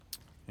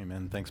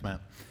Amen. Thanks,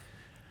 Matt.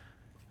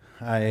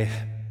 I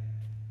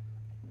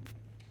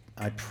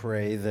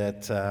pray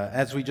that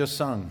as we just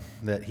sung,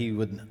 that He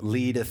would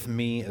leadeth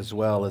me as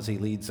well as He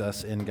leads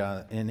us in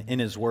God in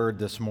His Word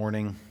this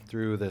morning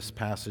through this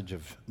passage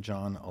of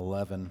John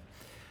 11.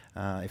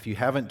 If you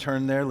haven't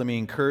turned there, let me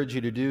encourage you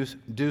to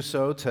do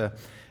so, to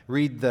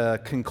read the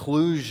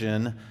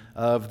conclusion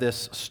of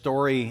this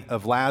story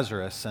of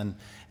Lazarus. And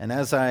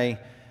as I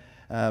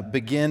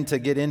begin to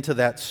get into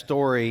that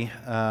story,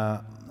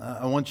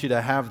 I want you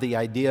to have the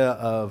idea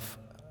of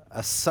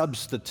a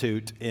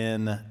substitute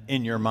in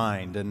your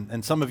mind.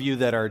 And some of you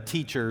that are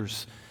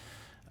teachers,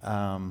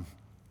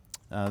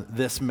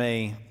 this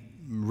may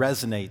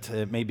resonate.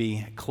 It may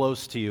be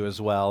close to you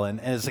as well. And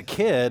as a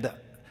kid, I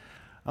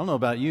don't know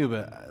about you,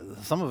 but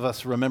some of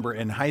us remember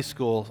in high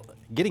school,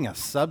 getting a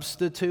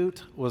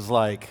substitute was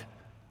like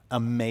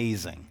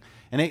amazing.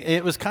 And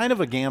it was kind of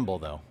a gamble,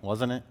 though,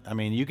 wasn't it? I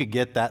mean, you could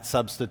get that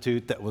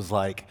substitute that was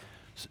like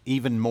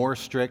even more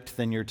strict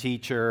than your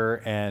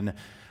teacher, and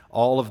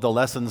all of the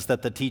lessons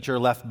that the teacher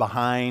left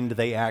behind,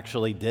 they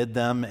actually did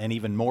them, and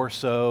even more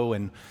so,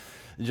 and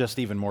just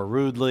even more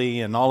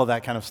rudely, and all of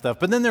that kind of stuff.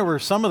 But then there were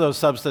some of those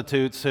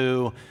substitutes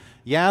who,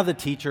 yeah, the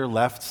teacher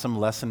left some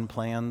lesson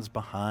plans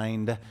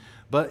behind,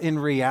 but in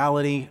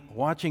reality,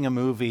 watching a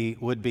movie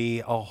would be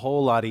a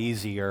whole lot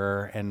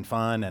easier and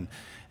fun,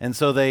 and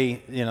so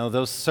they,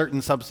 those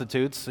certain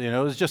substitutes, it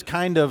was just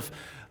kind of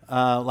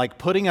like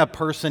putting a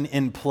person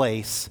in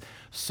place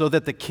so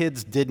that the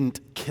kids didn't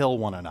kill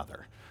one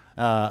another.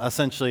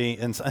 Essentially,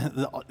 and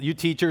you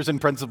teachers and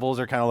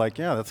principals are kind of like,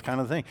 yeah, that's kind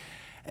of the thing.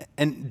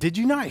 And did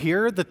you not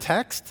hear the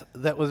text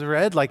that was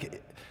read?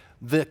 Like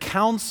the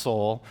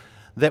council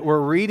that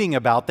we're reading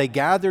about, they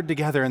gathered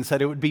together and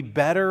said it would be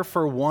better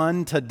for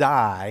one to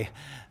die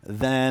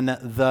than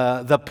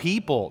the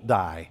people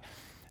die.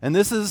 And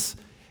this is,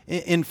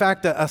 in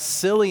fact, a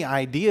silly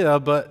idea,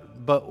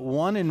 but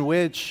one in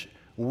which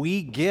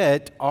we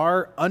get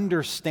our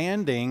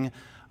understanding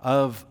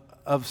of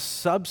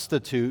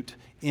substitute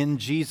in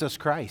Jesus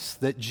Christ,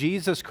 that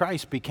Jesus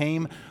Christ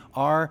became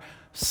our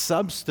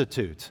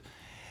substitute.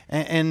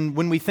 And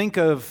when we think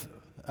of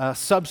a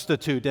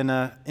substitute in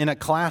a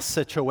class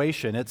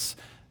situation, it's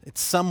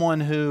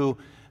someone who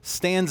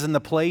stands in the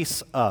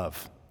place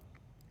of,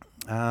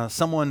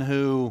 someone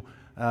who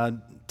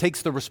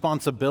takes the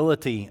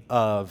responsibility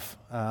of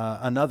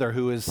another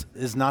who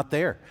is not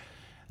there.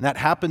 And that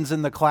happens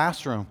in the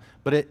classroom,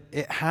 but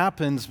it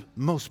happens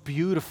most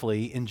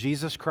beautifully in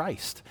Jesus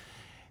Christ.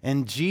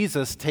 And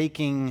Jesus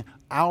taking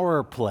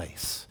our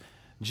place,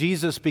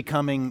 Jesus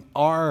becoming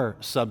our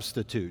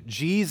substitute,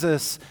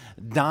 Jesus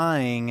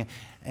dying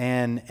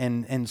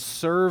and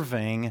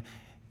serving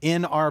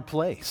in our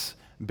place,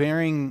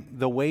 bearing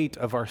the weight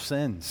of our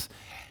sins.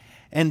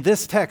 And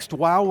this text,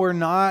 while we're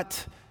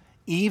not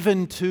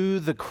even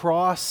to the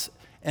cross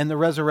and the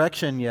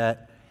resurrection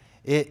yet,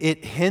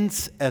 it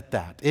hints at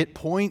that. It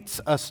points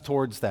us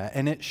towards that,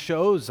 and it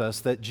shows us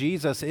that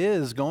Jesus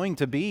is going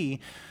to be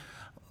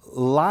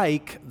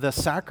like the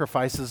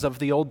sacrifices of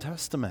the Old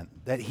Testament,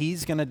 that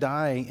He's going to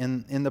die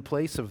in the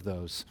place of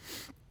those.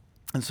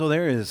 And so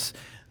there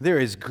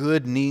is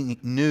good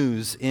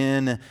news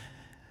in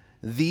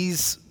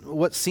these,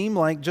 what seem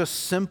like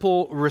just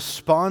simple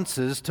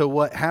responses to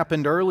what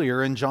happened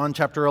earlier in John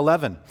chapter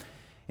 11.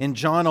 In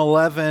John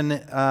 11,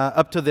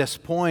 up to this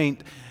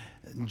point,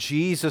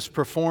 Jesus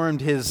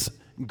performed His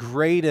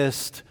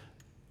greatest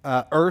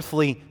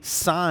earthly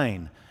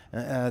sign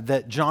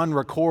that John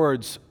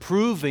records,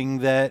 proving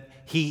that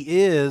He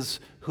is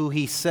who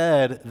He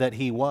said that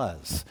He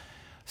was.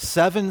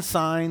 7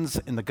 signs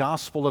in the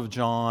Gospel of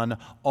John,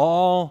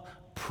 all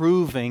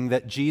proving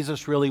that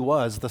Jesus really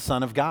was the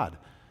Son of God,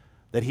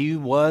 that He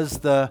was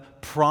the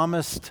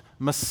promised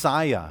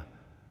Messiah,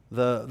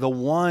 the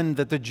one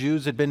that the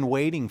Jews had been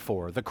waiting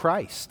for, the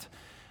Christ,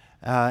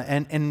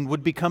 and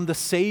would become the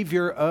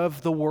Savior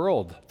of the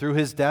world through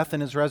His death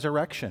and His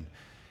resurrection.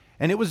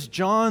 And it was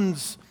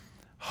John's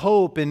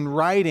hope in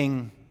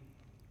writing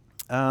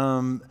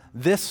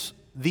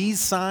these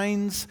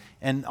signs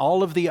and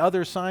all of the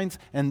other signs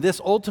and this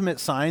ultimate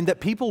sign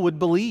that people would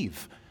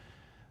believe.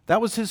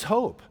 That was his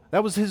hope.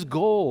 That was his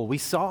goal. We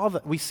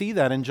see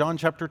that in John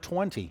chapter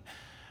 20,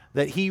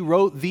 that He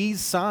wrote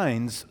these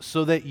signs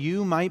so that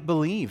you might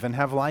believe and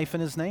have life in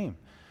His name.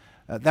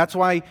 That's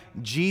why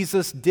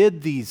Jesus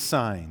did these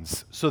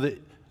signs, so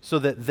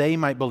that they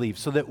might believe,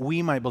 so that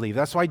we might believe.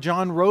 That's why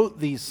John wrote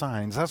these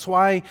signs. That's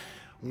why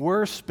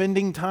we're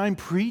spending time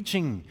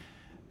preaching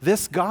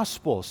this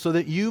gospel so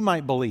that you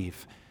might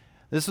believe.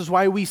 This is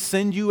why we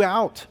send you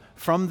out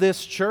from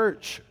this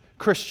church,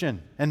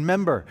 Christian and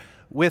member,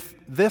 with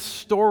this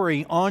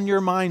story on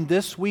your mind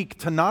this week,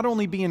 to not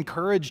only be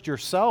encouraged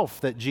yourself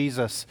that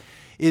Jesus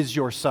is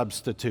your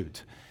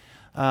substitute,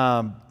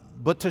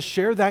 but to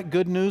share that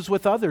good news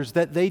with others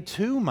that they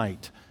too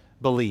might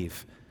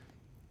believe.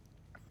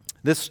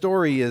 This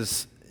story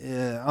is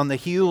on the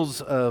heels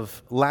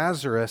of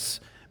Lazarus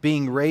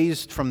being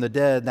raised from the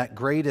dead, that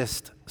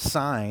greatest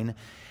sign.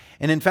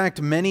 And in fact,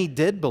 many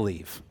did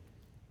believe.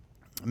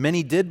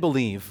 Many did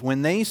believe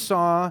when they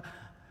saw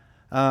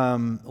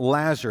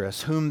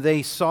Lazarus, whom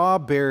they saw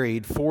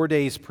buried 4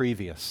 days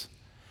previous.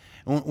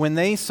 When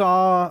they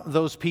saw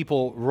those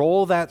people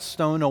roll that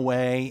stone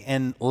away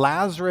and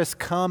Lazarus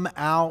come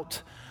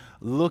out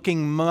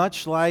looking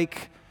much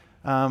like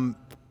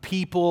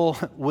people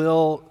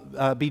will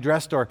be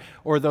dressed,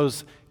 or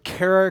those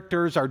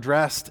characters are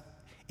dressed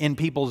in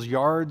people's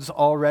yards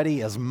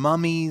already as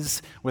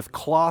mummies with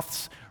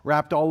cloths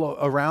wrapped all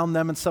around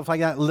them and stuff like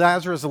that.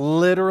 Lazarus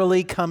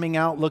literally coming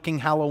out looking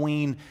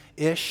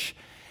Halloween-ish,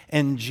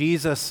 and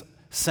Jesus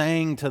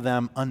saying to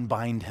them,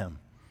 "Unbind him.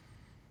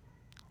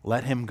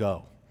 Let him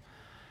go."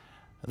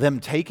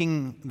 Them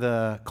taking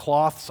the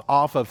cloths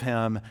off of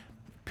him,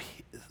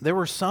 there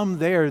were some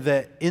there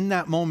that in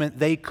that moment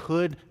they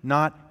could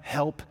not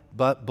help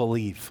but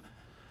believe.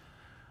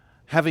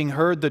 Having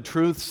heard the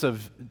truths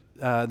of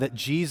that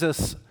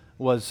Jesus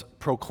was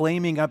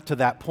proclaiming up to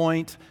that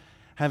point,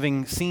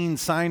 having seen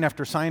sign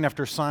after sign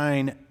after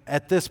sign,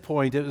 at this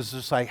point it was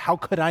just like, how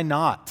could I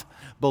not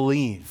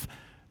believe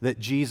that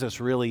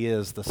Jesus really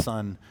is the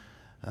Son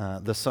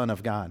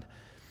of God?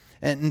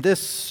 And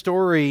this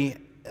story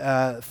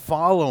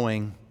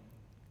following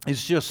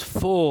is just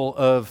full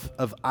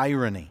of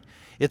irony.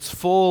 It's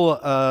full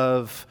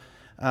of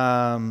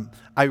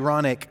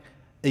ironic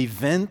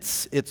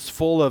events. It's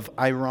full of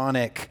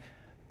ironic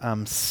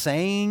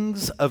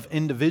sayings of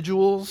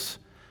individuals.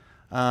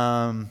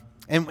 And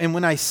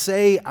when I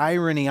say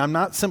irony, I'm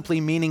not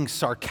simply meaning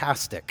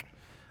sarcastic,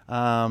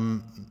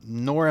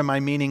 nor am I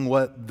meaning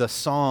what the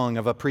song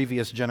of a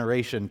previous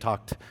generation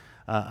talked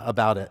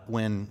about it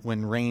when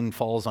rain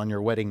falls on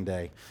your wedding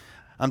day.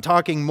 I'm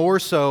talking more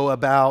so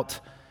about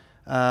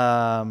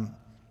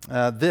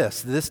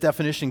this. This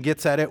definition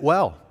gets at it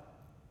well.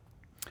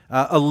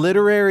 A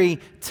literary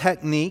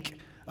technique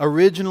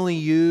originally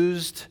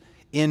used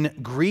in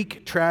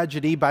Greek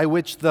tragedy by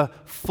which the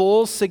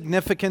full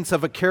significance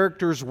of a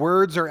character's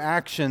words or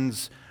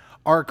actions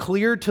are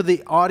clear to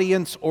the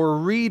audience or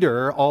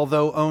reader,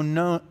 although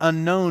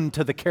unknown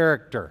to the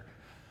character.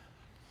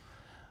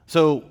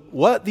 So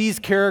what these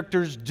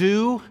characters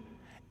do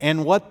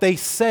and what they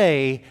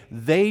say,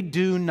 they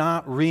do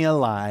not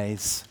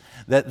realize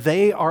that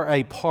they are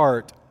a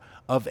part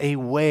of a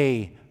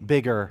way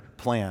bigger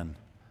plan.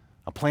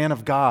 A plan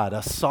of God,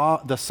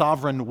 the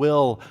sovereign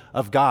will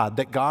of God,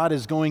 that God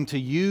is going to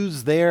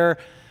use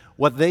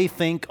what they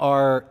think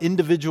are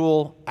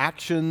individual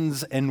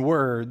actions and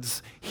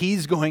words.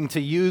 He's going to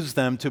use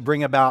them to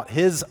bring about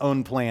His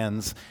own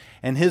plans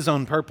and His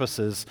own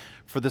purposes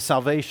for the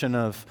salvation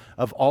of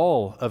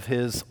all of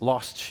His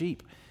lost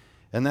sheep.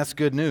 And that's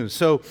good news.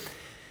 So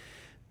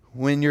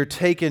when you're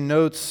taking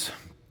notes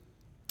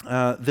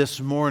this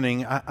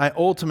morning, I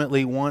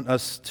ultimately want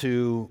us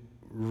to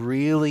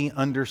really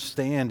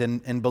understand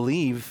and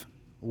believe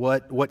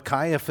what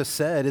Caiaphas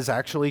said is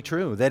actually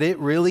true, that it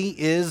really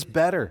is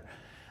better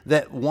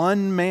that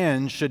one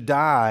man should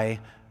die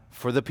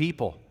for the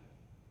people.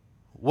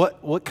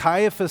 What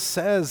Caiaphas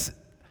says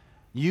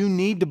you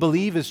need to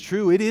believe is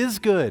true. It is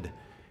good.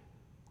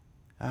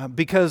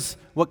 Because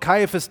what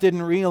Caiaphas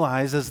didn't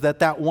realize is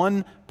that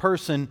one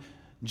person,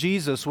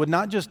 Jesus, would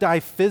not just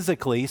die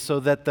physically so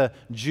that the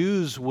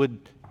Jews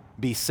would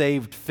be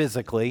saved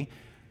physically,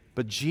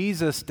 but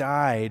Jesus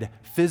died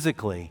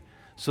physically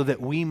so that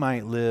we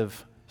might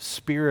live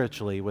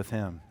spiritually with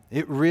Him.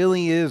 It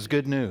really is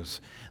good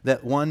news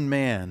that one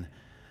man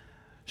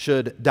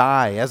should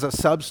die as a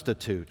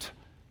substitute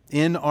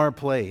in our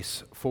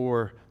place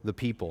for the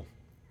people.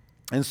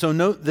 And so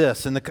note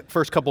this in the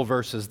first couple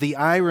verses, the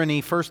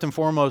irony, first and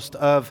foremost,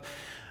 of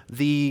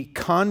the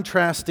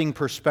contrasting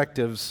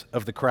perspectives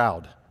of the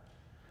crowd.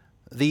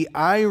 The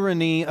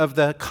irony of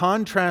the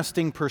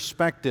contrasting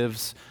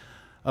perspectives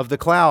of the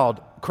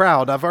crowd.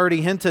 I've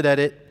already hinted at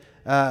it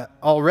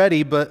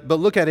already, but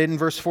look at it in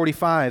verse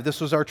 45.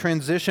 This was our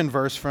transition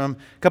verse from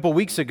a couple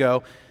weeks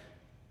ago.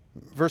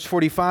 Verse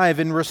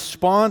 45, in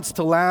response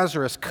to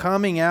Lazarus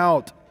coming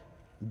out,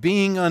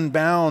 being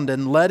unbound,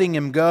 and letting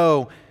him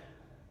go,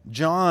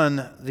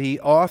 John, the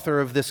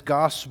author of this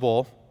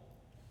gospel,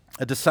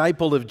 a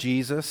disciple of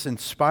Jesus,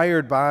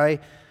 inspired by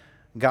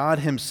God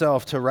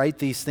Himself to write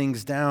these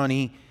things down,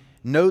 he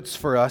notes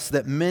for us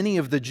that many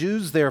of the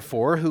Jews,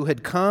 therefore, who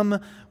had come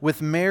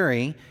with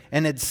Mary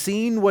and had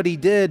seen what He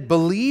did,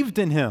 believed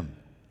in Him.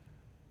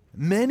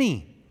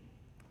 Many,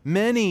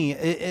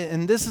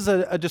 and this is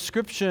a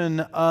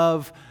description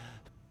of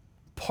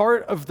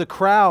part of the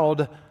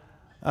crowd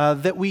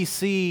that we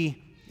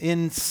see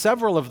in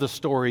several of the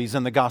stories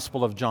in the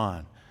Gospel of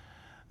John.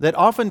 That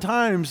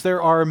oftentimes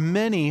there are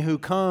many who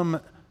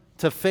come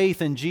to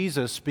faith in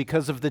Jesus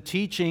because of the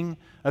teaching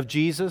of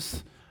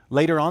Jesus.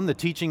 Later on, the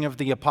teaching of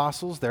the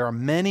apostles. There are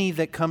many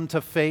that come to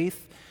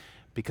faith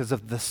because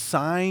of the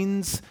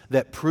signs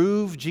that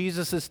prove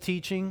Jesus'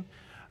 teaching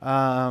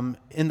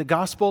in the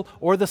gospel,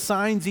 or the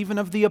signs even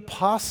of the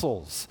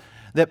apostles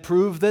that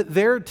prove that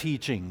their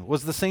teaching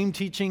was the same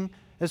teaching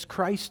as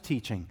Christ's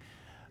teaching.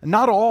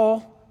 Not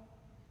all.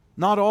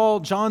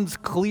 John's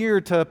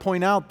clear to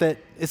point out that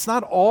it's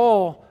not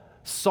all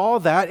saw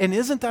that, and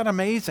isn't that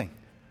amazing?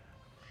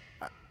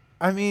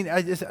 I mean,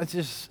 I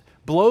just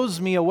blows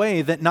me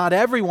away that not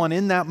everyone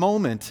in that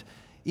moment,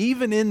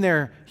 even in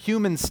their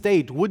human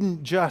state,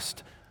 wouldn't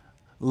just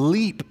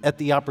leap at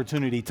the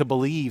opportunity to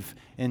believe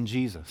in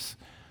Jesus.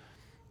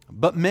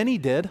 But many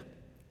did.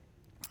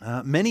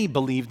 Many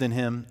believed in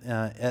him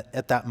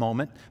at that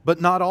moment,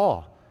 but not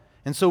all.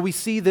 And so we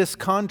see this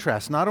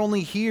contrast, not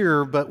only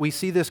here, but we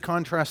see this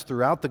contrast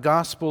throughout the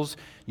Gospels.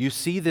 You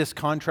see this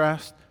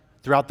contrast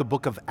throughout the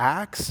book of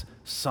Acts.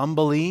 Some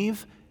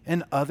believe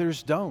and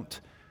others don't.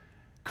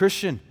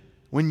 Christian,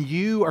 when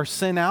you are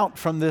sent out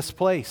from this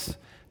place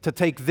to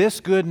take this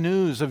good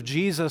news of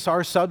Jesus,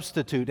 our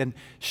substitute, and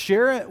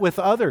share it with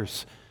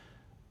others,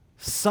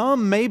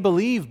 some may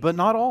believe, but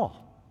not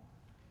all.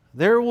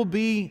 There will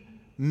be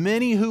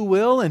many who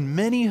will and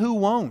many who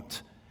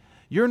won't.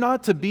 You're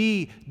not to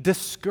be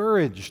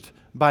discouraged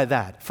by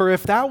that. For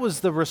if that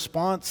was the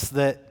response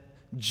that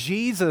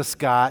Jesus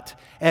got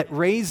at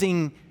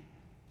raising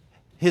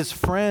his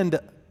friend,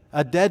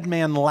 a dead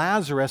man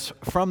Lazarus,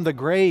 from the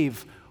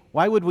grave,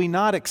 why would we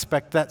not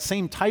expect that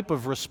same type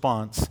of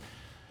response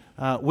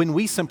when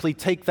we simply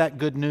take that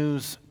good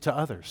news to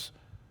others?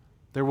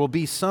 There will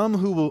be some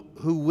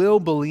who will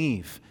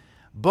believe,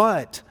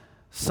 but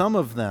some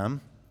of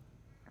them,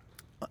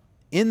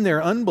 in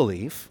their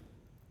unbelief,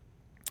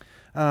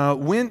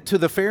 went to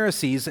the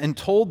Pharisees and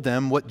told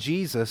them what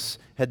Jesus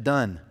had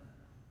done.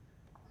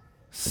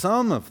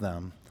 Some of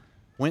them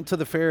went to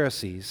the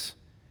Pharisees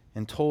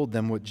and told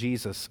them what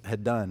Jesus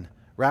had done,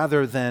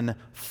 rather than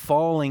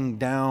falling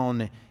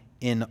down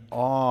in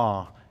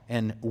awe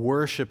and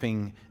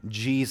worshiping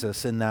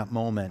Jesus in that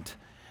moment.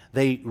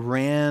 They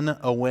ran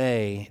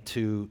away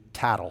to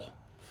tattle.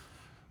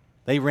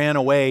 They ran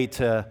away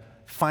to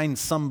find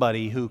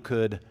somebody who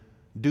could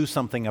do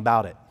something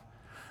about it.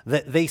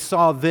 They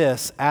saw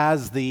this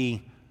as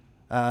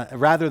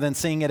rather than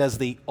seeing it as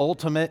the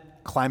ultimate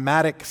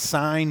climatic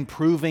sign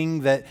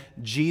proving that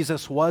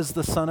Jesus was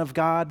the Son of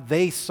God,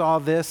 they saw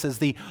this as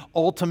the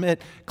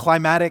ultimate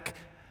climatic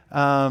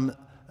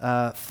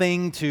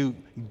thing to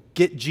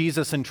get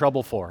Jesus in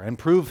trouble for and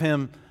prove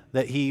him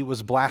that he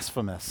was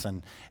blasphemous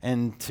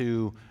and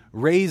to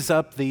raise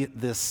up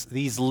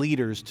these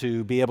leaders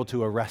to be able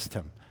to arrest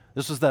him.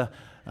 This was the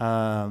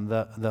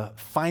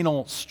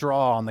final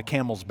straw on the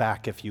camel's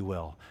back, if you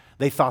will.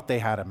 They thought they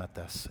had him at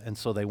this, and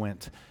so they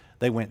went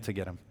to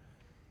get him.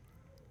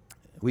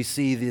 We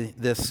see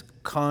this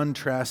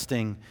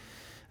contrasting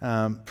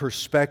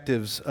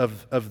perspectives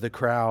of the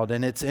crowd,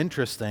 and it's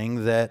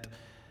interesting that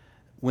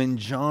when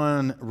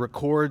John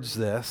records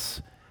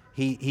this,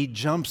 he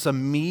jumps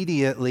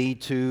immediately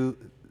to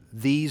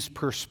these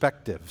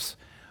perspectives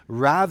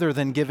rather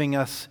than giving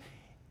us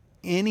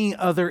any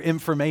other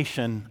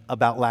information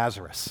about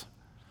Lazarus.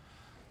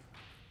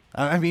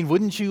 I mean,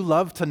 wouldn't you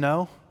love to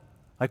know?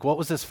 Like, what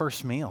was his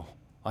first meal?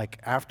 Like,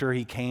 after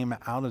he came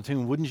out of the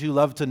tomb, wouldn't you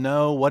love to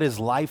know what his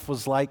life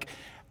was like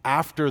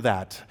after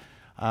that?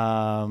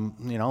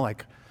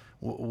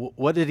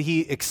 What did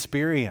he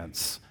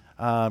experience?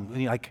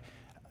 Like,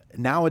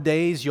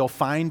 nowadays, you'll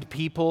find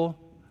people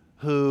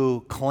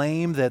who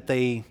claim that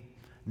they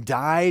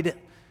died,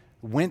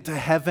 went to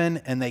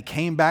heaven, and they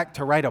came back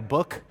to write a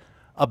book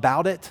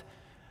about it.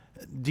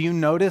 Do you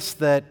notice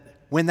that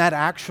when that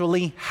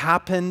actually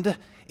happened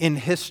in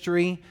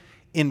history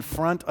in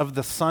front of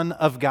the Son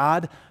of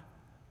God,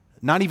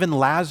 not even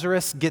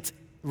Lazarus gets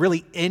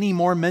really any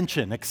more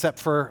mention except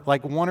for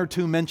like one or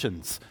two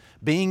mentions.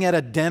 Being at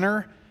a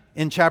dinner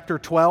in chapter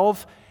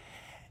 12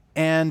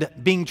 and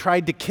being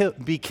tried to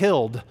be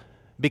killed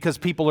because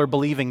people are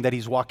believing that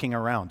he's walking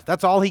around.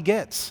 That's all he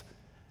gets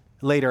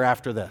later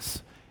after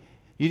this.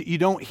 You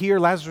don't hear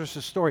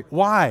Lazarus' story.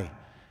 Why?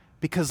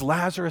 Because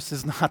Lazarus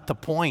is not the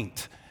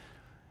point.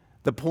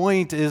 The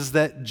point is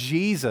that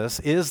Jesus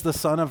is the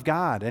Son of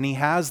God, and he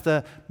has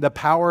the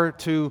power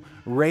to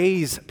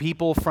raise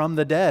people from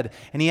the dead,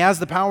 and he has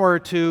the power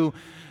to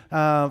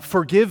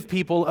forgive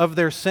people of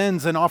their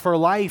sins and offer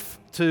life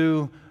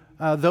to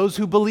those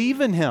who believe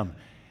in him.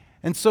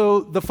 And so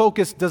the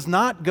focus does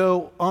not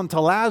go onto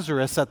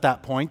Lazarus at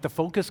that point. The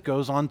focus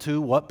goes on to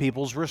what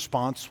people's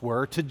response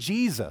were to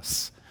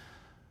Jesus.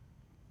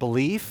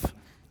 Belief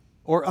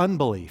or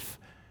unbelief.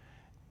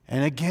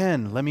 And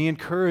again, let me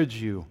encourage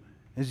you,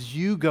 as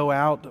you go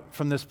out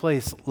from this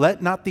place,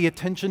 let not the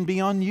attention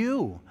be on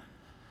you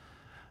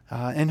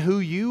and who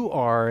you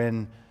are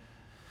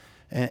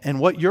and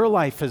what your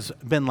life has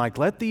been like.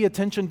 Let the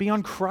attention be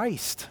on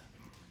Christ.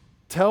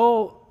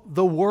 Tell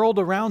the world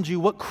around you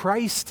what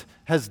Christ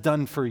has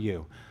done for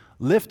you.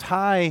 Lift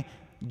high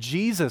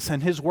Jesus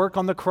and his work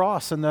on the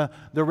cross and the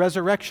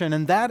resurrection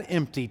and that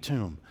empty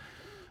tomb.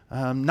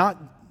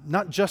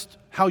 Not just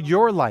how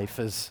your life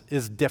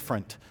is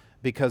different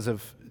because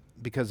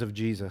of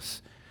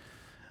Jesus.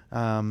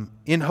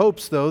 In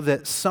hopes, though,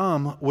 that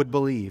some would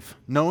believe,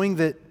 knowing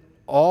that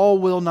all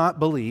will not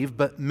believe,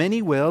 but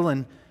many will,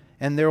 and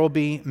there will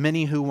be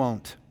many who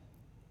won't.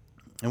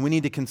 And we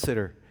need to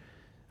consider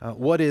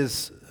what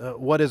is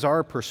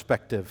our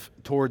perspective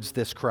towards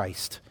this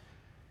Christ?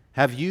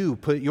 Have you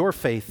put your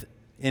faith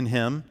in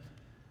him,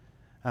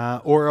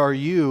 or are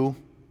you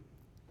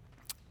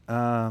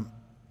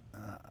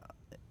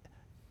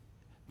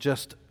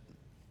just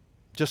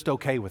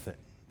okay with it?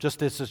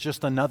 This is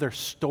just another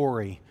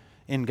story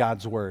in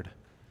God's Word?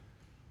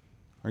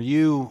 Are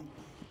you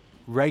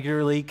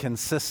regularly,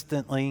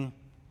 consistently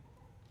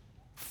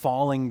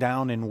falling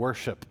down in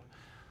worship,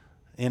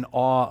 in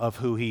awe of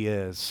who He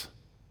is?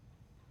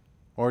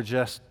 Or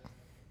just,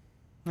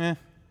 it's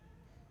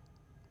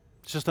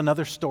just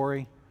another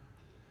story?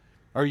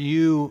 Are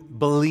you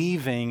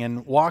believing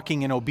and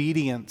walking in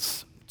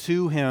obedience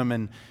to Him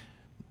and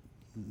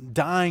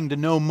dying to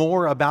know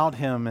more about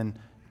Him and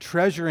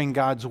treasuring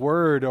God's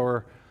Word?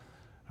 Or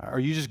are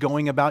you just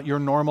going about your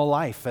normal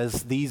life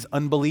as these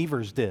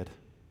unbelievers did?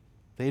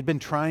 They had been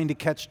trying to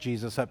catch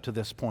Jesus up to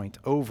this point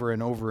over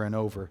and over and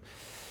over,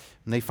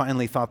 and they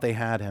finally thought they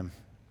had Him.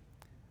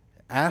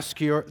 Ask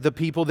the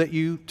people that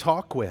you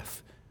talk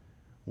with,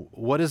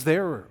 what is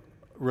their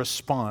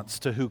response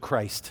to who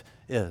Christ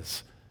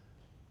is?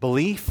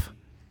 Belief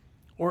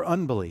or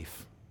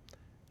unbelief?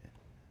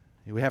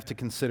 We have to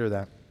consider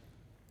that.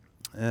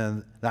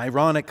 And the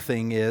ironic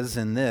thing is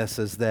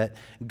that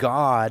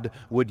God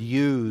would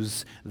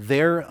use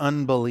their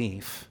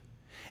unbelief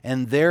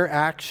and their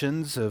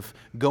actions of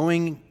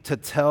going to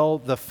tell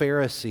the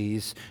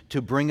Pharisees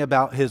to bring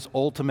about His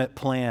ultimate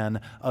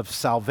plan of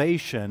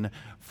salvation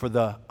for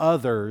the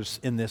others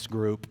in this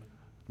group,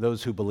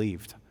 those who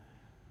believed.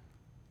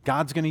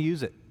 God's going to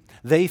use it.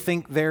 They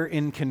think they're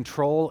in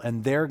control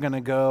and they're going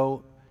to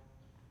go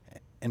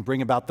and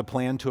bring about the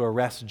plan to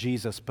arrest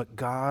Jesus, but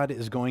God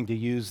is going to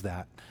use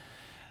that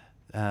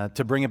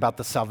to bring about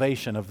the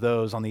salvation of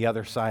those on the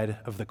other side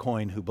of the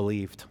coin who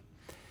believed.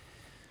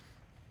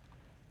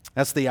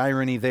 That's the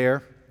irony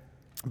there.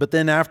 But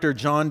then after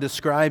John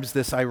describes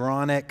this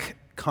ironic,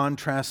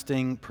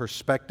 contrasting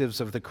perspectives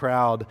of the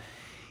crowd,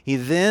 he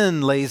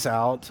then lays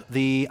out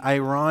the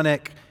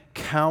ironic,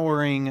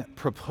 cowering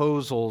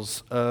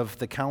proposals of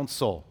the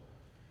council.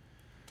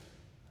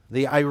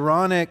 The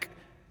ironic,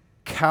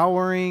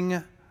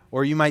 cowering,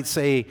 or you might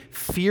say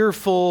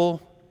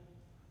fearful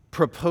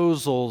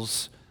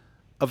proposals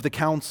of the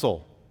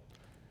council.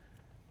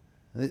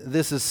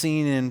 This is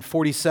seen in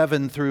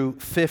 47 through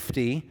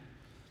 50,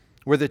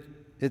 where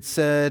it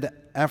said,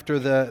 after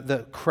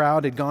the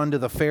crowd had gone to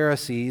the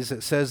Pharisees,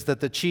 it says that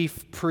the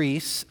chief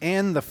priests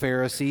and the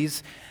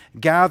Pharisees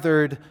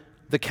gathered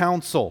the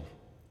council.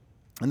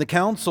 And the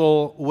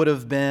council would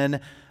have been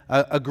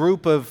a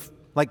group of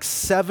like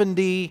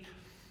 70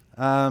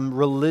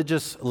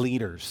 religious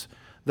leaders.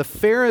 The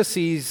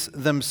Pharisees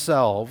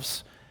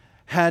themselves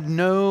had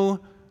no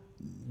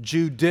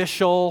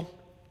judicial,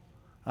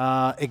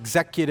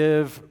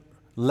 executive,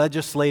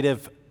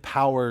 legislative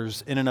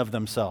powers in and of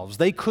themselves.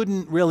 They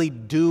couldn't really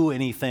do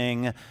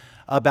anything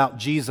about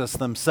Jesus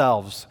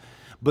themselves.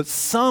 But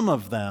some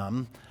of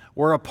them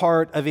were a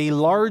part of a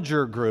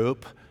larger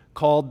group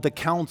called the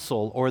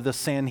council or the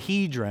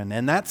Sanhedrin.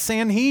 And that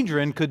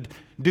Sanhedrin could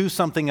do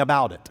something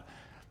about it.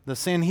 The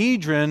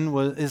Sanhedrin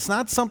is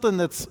not something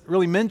that's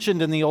really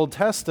mentioned in the Old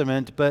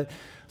Testament, but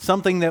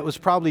something that was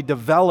probably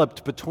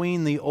developed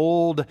between the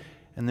Old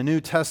and the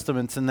New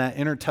Testaments in that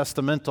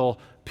intertestamental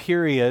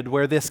period,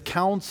 where this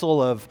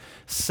council of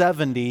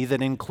 70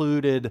 that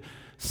included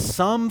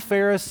some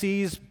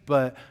Pharisees,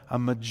 but a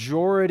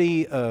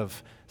majority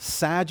of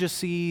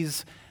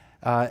Sadducees,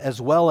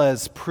 as well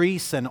as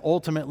priests and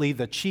ultimately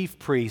the chief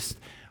priest,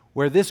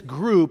 where this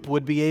group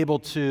would be able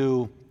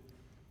to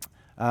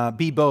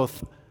be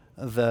both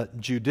the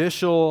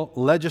judicial,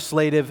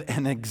 legislative,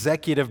 and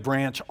executive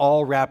branch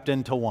all wrapped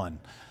into one.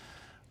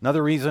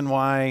 Another reason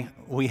why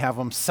we have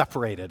them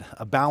separated,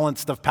 a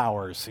balance of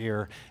powers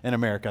here in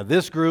America.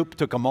 This group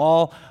took them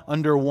all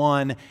under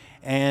one,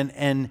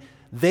 and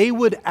they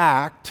would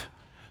act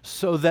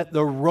so that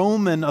the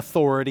Roman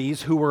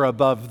authorities who were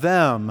above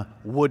them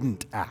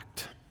wouldn't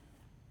act.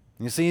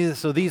 You see,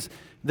 so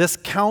this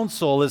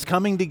council is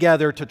coming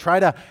together to try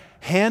to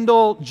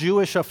handle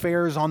Jewish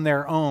affairs on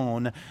their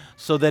own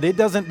so that it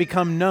doesn't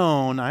become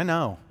known,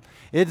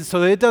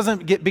 so it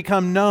doesn't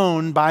become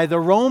known by the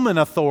Roman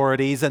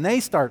authorities and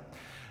they start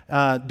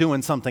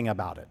doing something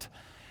about it.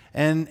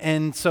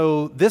 And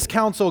so this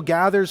council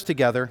gathers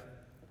together.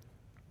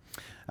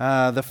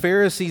 The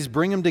Pharisees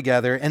bring them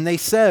together and they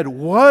said,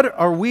 "What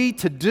are we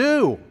to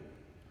do?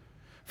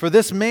 For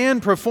this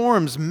man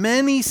performs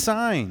many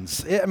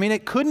signs."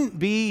 It couldn't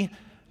be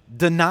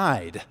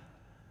denied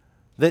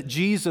that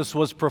Jesus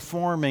was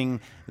performing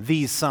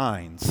these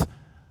signs.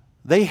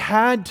 They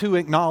had to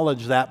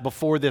acknowledge that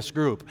before this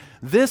group.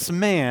 This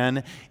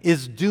man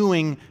is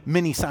doing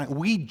many signs.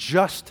 We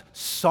just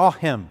saw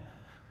him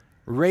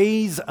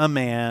raise a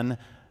man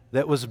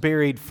that was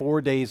buried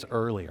 4 days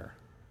earlier.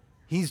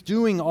 He's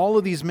doing all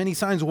of these many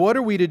signs. What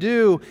are we to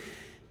do?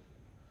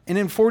 And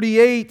in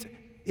 48,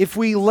 if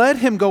we let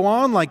him go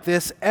on like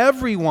this,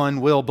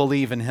 everyone will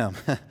believe in him.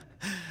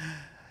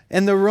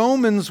 And the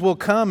Romans will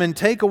come and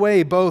take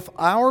away both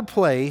our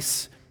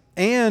place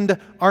and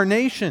our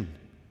nation.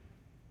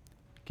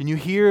 Can you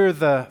hear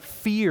the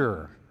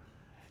fear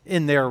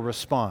in their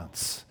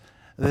response?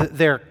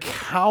 They're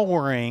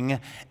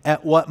cowering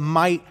at what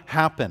might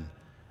happen.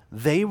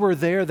 They were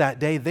there that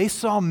day. They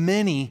saw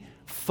many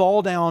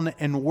fall down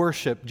and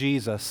worship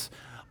Jesus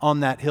on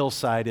that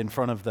hillside in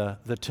front of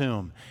the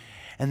tomb.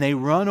 And they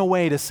run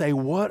away to say,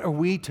 what are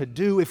we to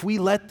do? If we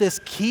let this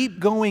keep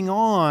going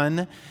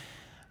on,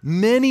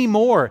 many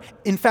more.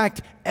 In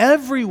fact,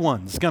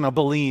 everyone's going to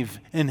believe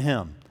in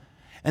him.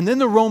 And then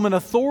the Roman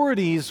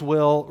authorities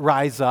will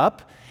rise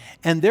up,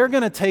 and they're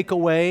going to take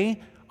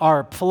away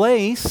our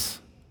place,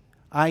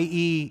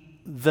 i.e.,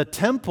 the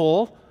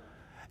temple,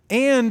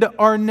 and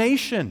our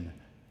nation,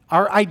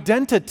 our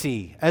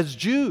identity as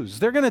Jews.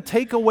 They're going to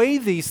take away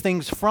these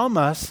things from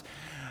us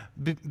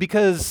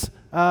because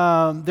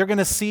they're going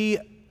to see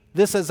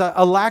this as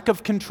a lack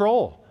of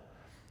control.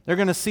 They're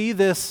going to see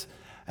this,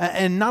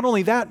 and not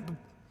only that,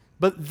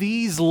 but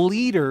these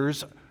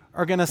leaders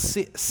are going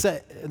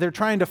to they're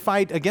trying to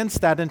fight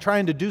against that and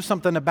trying to do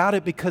something about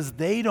it because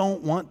they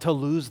don't want to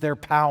lose their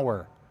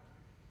power.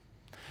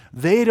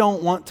 They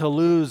don't want to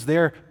lose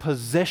their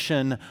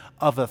position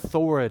of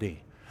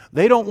authority.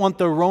 They don't want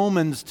the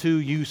Romans to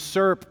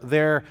usurp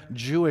their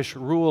Jewish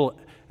rule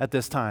at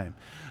this time.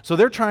 So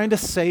they're trying to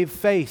save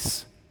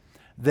face.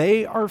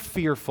 They are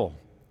fearful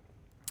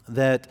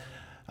that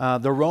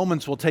the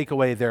Romans will take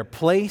away their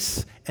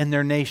place and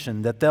their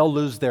nation, that they'll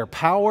lose their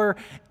power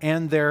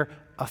and their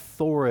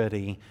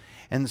authority.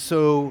 And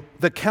so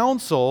the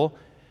council,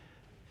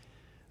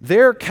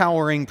 their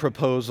cowering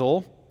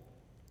proposal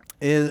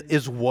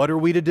is what are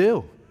we to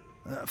do?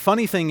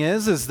 Funny thing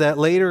is that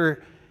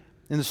later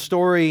in the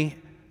story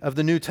of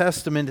the New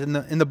Testament,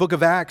 in the book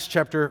of Acts,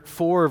 chapter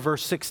 4,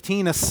 verse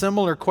 16, a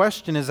similar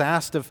question is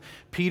asked of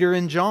Peter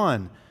and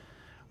John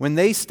when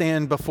they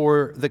stand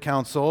before the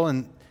council,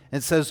 and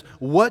it says,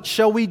 what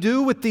shall we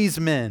do with these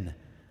men?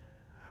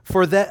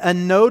 For that a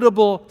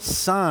notable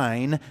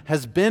sign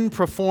has been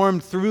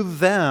performed through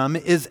them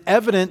is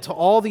evident to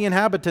all the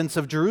inhabitants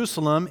of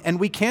Jerusalem, and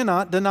we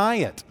cannot deny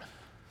it.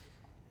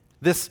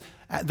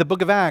 The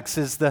book of Acts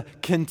is the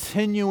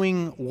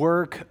continuing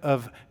work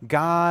of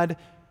God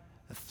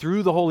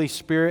through the Holy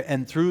Spirit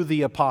and through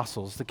the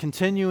apostles, the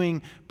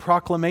continuing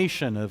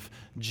proclamation of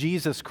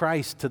Jesus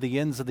Christ to the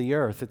ends of the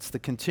earth. It's the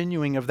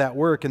continuing of that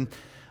work. And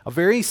a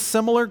very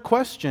similar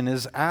question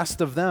is asked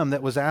of them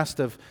that was asked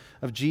of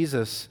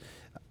Jesus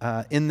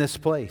in this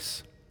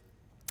place.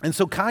 And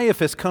so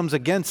Caiaphas comes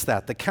against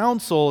that. The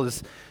council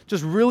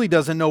just really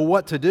doesn't know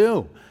what to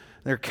do.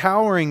 They're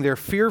cowering, they're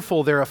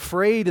fearful, they're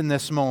afraid in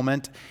this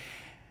moment.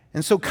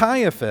 And so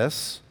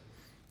Caiaphas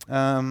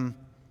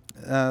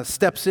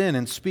steps in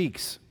and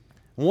speaks.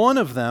 One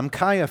of them,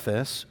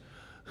 Caiaphas,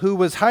 who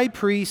was high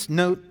priest,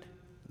 note,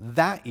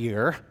 that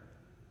year.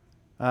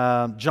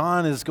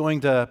 John is going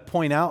to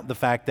point out the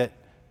fact that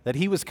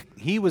he was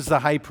the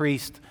high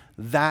priest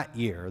that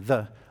year,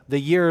 the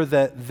year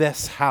that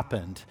this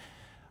happened.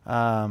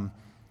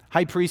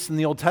 High priests in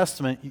the Old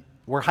Testament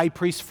were high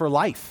priests for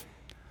life.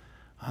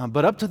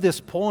 But up to this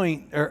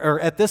point, or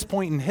at this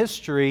point in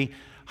history,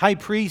 high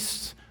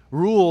priests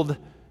ruled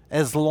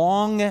as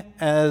long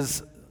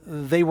as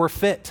they were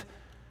fit.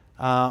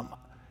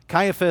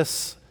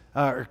 Caiaphas'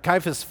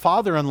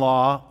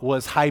 father-in-law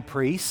was high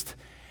priest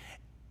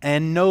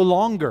and no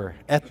longer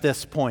at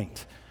this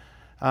point.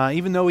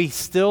 Even though he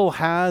still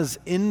has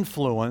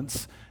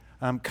influence,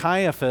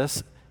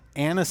 Caiaphas,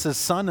 Annas'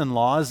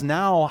 son-in-law, is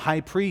now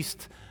high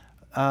priest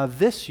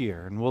this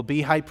year and will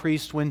be high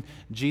priest when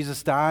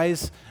Jesus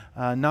dies.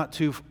 Not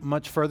too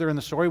much further in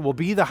the story, will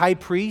be the high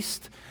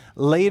priest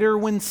later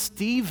when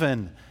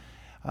Stephen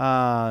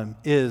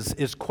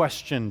is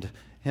questioned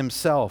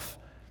himself.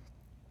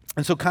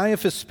 And so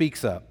Caiaphas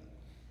speaks up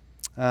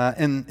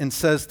and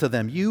says to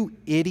them, you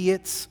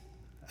idiots.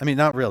 I mean,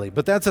 not really,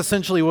 but that's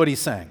essentially what he's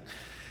saying.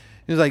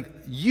 He's like,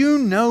 you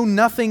know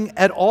nothing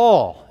at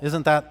all.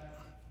 Isn't that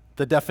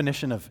the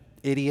definition of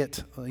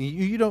idiot?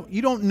 You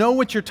don't know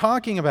what you're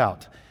talking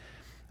about.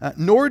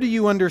 Nor do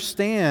you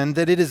understand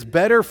that it is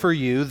better for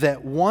you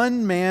that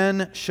one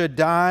man should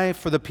die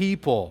for the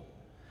people,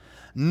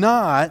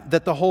 not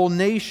that the whole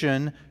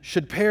nation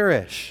should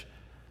perish.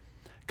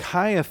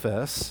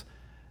 Caiaphas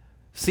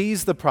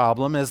sees the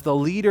problem as the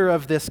leader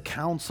of this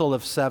council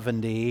of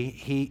 70.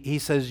 He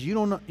says, you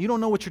don't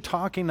know what you're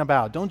talking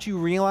about. Don't you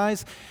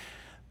realize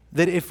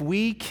that if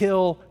we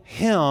kill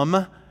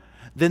him,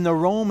 then the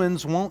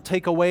Romans won't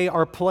take away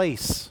our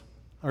place,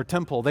 our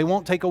temple. They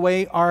won't take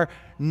away our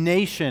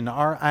nation,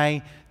 our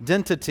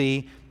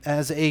identity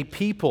as a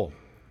people.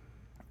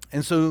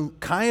 And so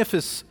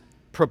Caiaphas'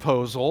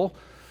 proposal,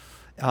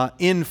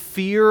 in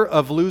fear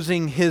of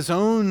losing his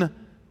own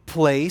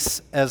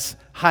place as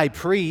high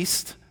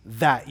priest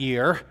that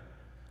year,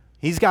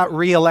 he's got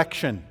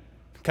re-election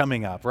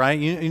coming up, right?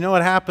 You know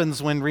what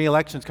happens when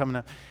re-election's coming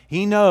up?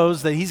 He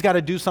knows that he's got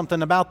to do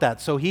something about that.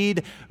 So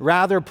he'd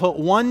rather put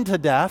one to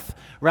death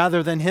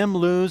rather than him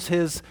lose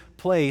his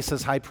place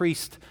as high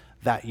priest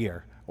that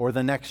year or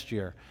the next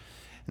year.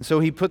 And so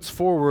he puts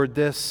forward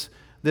this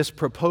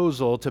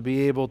proposal to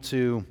be able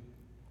to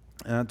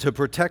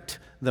protect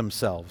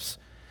themselves.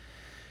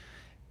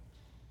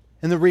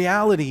 And the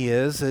reality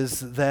is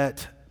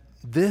that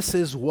this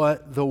is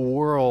what the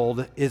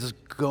world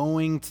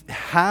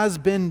has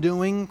been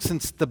doing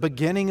since the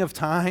beginning of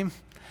time.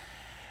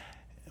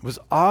 was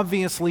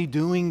obviously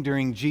doing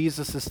during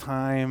Jesus'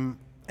 time,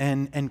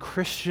 and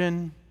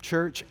Christian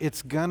church,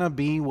 it's gonna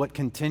be what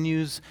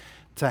continues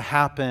to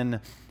happen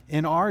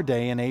in our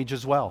day and age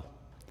as well.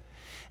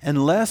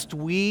 And lest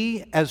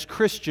we as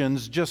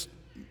Christians just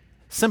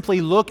simply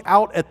look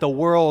out at the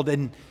world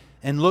and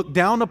look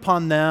down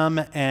upon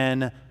them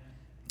and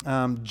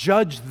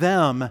judge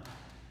them,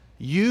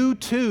 you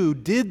too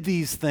did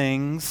these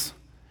things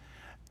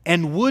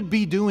and would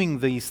be doing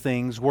these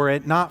things were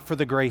it not for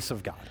the grace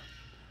of God.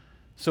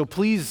 So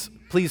please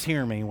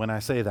hear me when I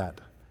say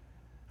that.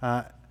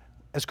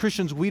 As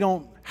Christians, we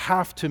don't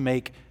have to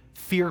make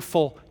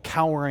fearful,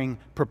 cowering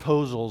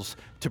proposals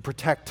to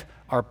protect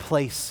our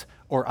place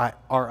or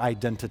our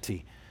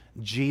identity.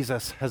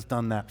 Jesus has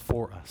done that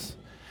for us.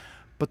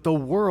 But the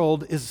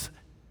world is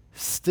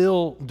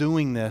still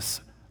doing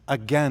this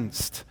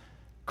against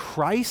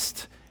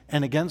Christ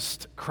and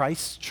against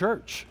Christ's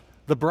church,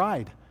 the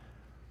bride.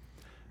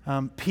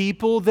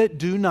 People that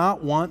do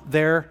not want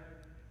their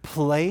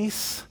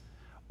place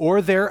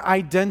or their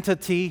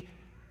identity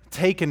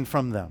taken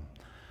from them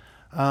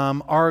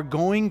are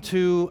going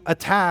to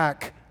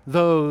attack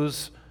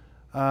those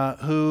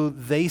who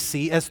they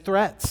see as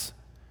threats.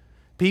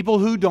 People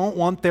who don't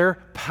want their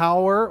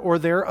power or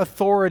their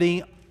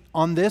authority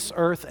on this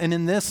earth and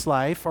in this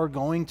life are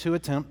going to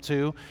attempt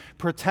to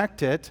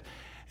protect it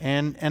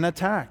and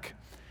attack.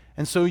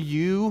 And so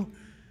you,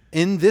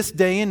 in this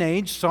day and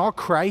age, saw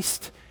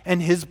Christ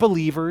and his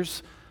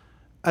believers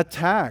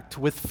attacked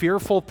with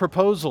fearful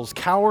proposals,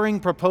 cowering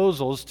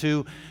proposals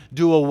to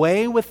do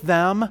away with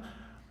them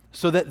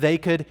so that they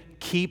could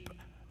keep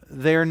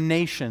their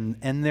nation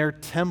and their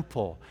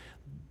temple.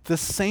 The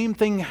same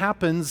thing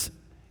happens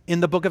in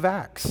the book of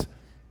Acts.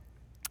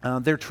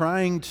 They're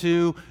trying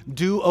to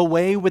do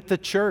away with the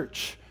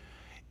church.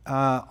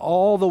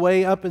 All the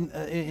way up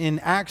in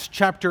Acts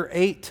chapter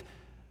 8,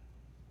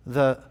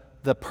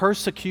 the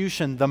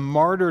persecution, the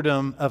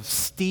martyrdom of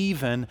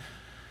Stephen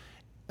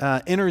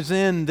enters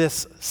in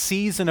this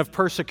season of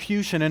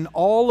persecution, and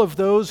all of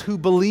those who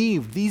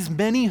believed, these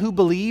many who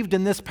believed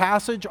in this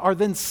passage, are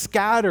then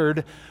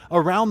scattered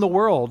around the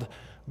world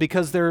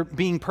because they're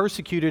being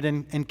persecuted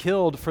and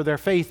killed for their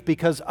faith,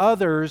 because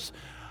others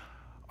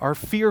are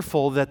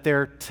fearful that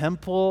their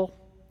temple,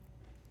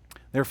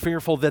 they're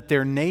fearful that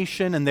their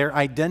nation and their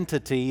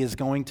identity is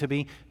going to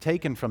be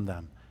taken from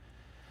them.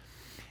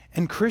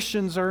 And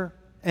Christians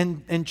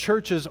and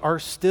churches are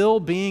still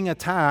being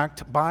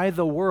attacked by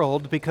the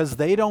world because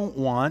they don't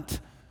want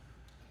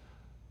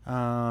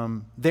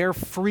their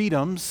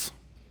freedoms,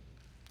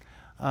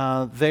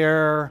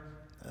 their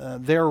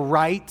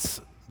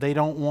rights. They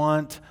don't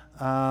want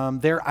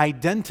their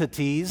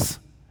identities,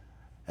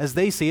 as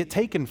they see it,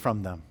 taken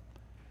from them.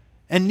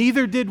 And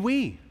neither did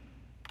we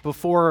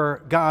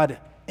before God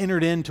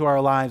entered into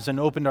our lives and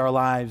opened our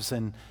lives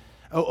and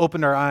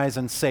opened our eyes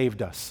and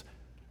saved us.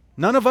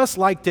 None of us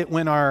liked it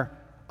when our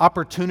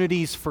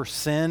opportunities for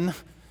sin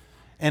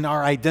and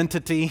our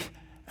identities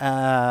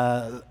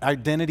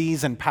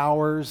and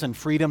powers and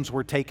freedoms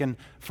were taken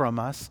from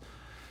us.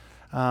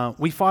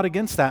 We fought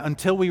against that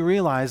until we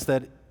realized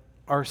that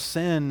our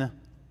sin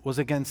was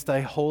against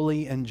a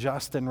holy and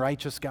just and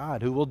righteous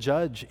God who will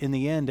judge in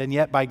the end, and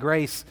yet by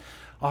grace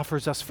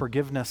offers us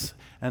forgiveness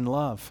and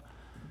love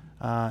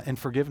and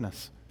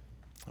forgiveness.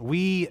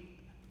 We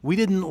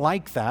didn't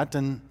like that,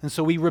 and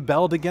so we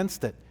rebelled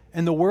against it.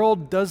 And the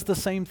world does the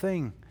same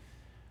thing.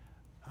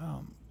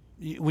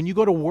 When you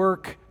go to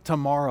work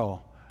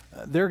tomorrow,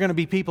 there are going to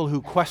be people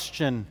who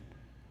question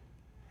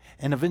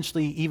and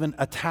eventually even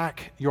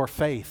attack your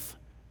faith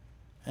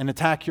and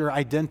attack your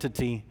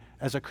identity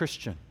as a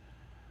Christian.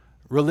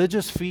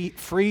 Religious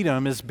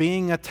freedom is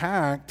being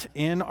attacked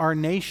in our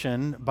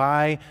nation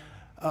by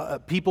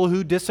people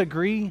who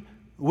disagree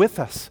with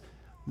us.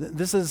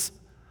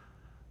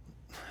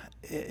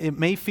 It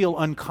may feel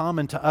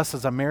uncommon to us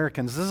as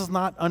Americans. This is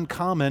not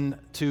uncommon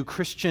to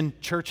Christian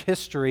church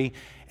history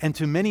and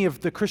to many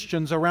of the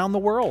Christians around the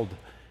world.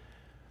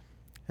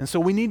 And so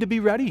we need to be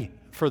ready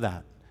for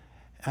that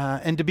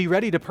and to be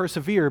ready to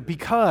persevere,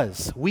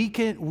 because we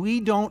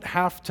don't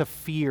have to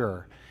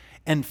fear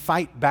and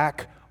fight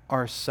back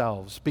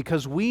ourselves,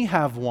 because we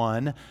have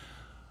one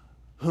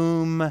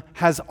whom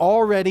has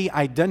already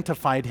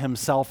identified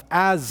himself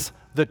as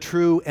the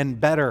true and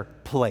better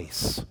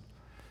place.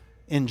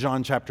 In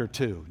John chapter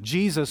 2,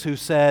 Jesus, who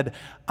said,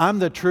 "I'm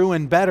the true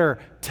and better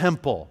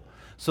temple,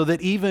 so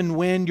that even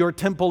when your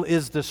temple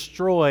is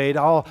destroyed,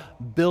 I'll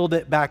build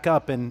it back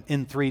up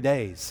in 3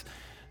 days."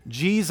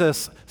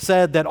 Jesus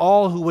said that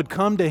all who would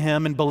come to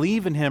him and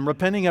believe in him,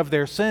 repenting of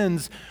their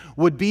sins,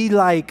 would be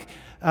like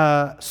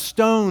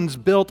stones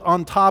built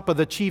on top of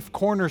the chief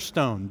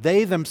cornerstone,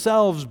 they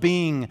themselves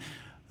being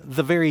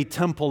the very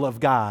temple of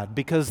God,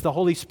 because the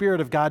Holy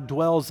Spirit of God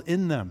dwells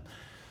in them.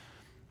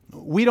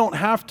 We don't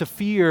have to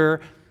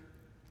fear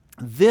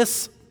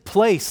this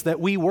place that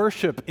we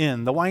worship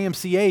in, the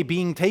YMCA,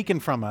 being taken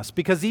from us,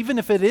 because even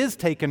if it is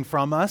taken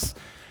from us,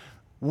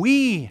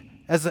 we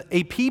as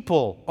a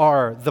people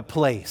are the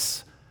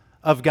place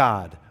of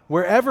God.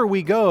 wherever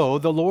we go,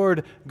 the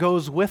Lord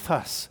goes with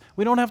us.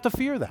 We don't have to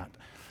fear that.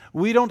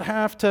 We don't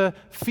have to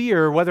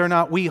fear whether or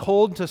not we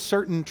hold to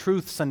certain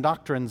truths and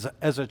doctrines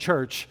as a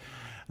church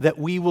that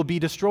we will be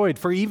destroyed.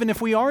 For even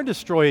if we are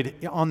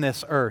destroyed on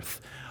this earth,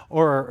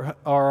 or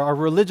our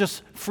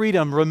religious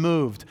freedom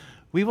removed,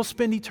 we will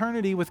spend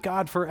eternity with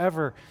God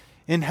forever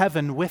in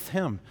heaven with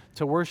Him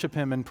to worship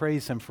Him and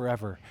praise Him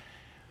forever.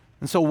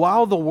 And so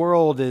while the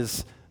world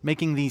is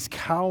making these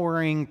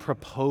cowering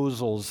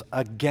proposals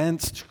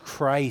against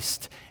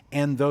Christ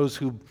and those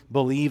who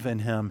believe in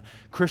Him,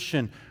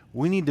 Christian,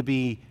 we need to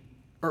be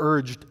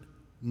urged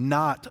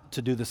not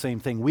to do the same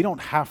thing. We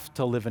don't have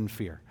to live in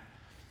fear.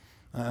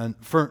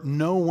 For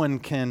no one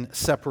can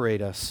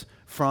separate us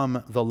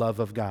from the love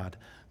of God.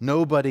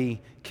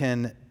 Nobody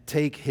can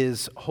take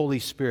His Holy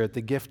Spirit,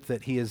 the gift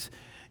that He has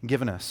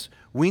given us.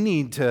 We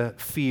need to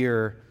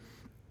fear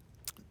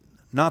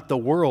not the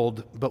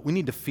world, but we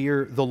need to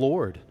fear the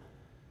Lord.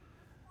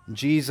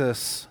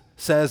 Jesus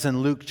says in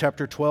Luke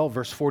chapter 12,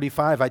 verse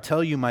 45, I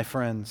tell you, my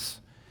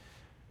friends,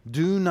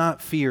 do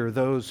not fear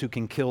those who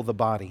can kill the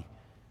body,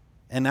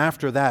 and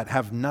after that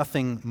have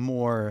nothing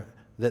more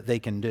that they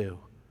can do.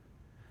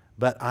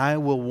 But I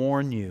will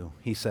warn you,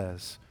 he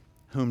says,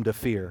 whom to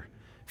fear.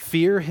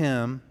 Fear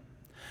him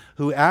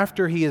who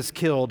after he is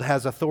killed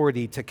has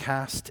authority to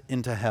cast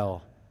into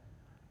hell.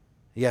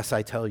 Yes,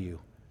 I tell you,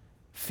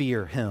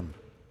 fear him.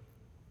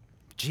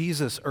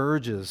 Jesus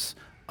urges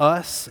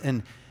us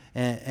and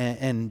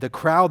the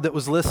crowd that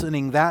was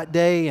listening that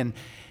day and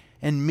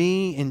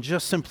me in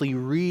just simply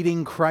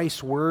reading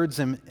Christ's words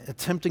and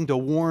attempting to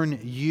warn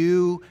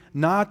you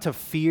not to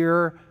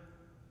fear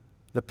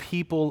the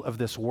people of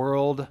this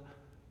world,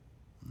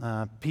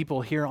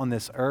 people here on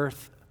this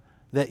earth,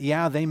 that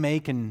they may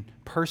can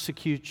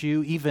persecute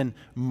you, even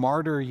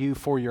martyr you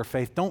for your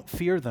faith. Don't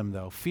fear them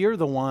though. Fear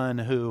the one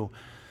who,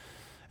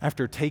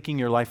 after taking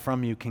your life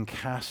from you, can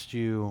cast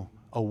you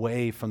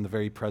away from the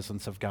very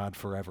presence of God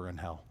forever in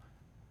hell.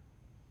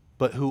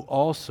 But who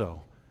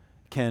also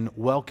can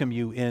welcome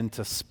you in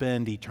to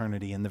spend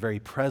eternity in the very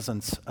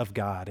presence of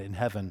God in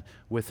heaven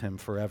with Him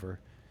forever.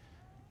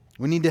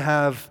 We need to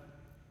have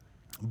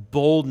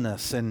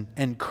boldness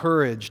and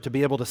courage to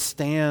be able to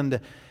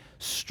stand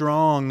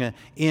strong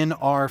in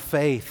our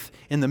faith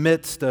in the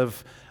midst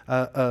of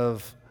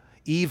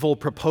evil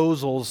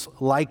proposals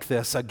like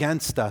this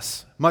against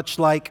us, much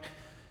like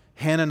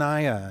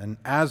Hananiah and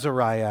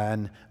Azariah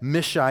and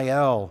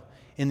Mishael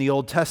in the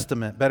Old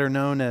Testament, better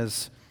known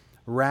as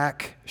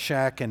Rack,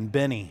 Shack, and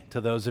Benny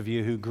to those of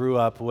you who grew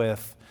up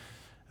with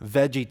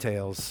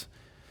VeggieTales.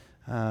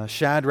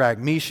 Shadrach,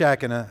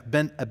 Meshach, and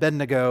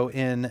Abednego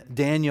in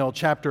Daniel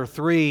chapter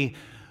 3,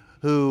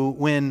 who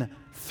when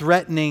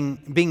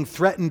being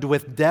threatened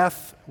with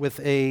death with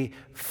a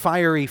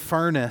fiery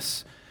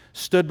furnace,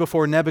 stood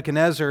before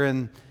Nebuchadnezzar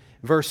in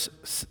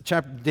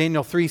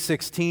Daniel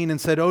 3:16 and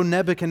said, O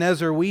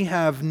Nebuchadnezzar, we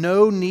have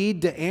no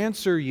need to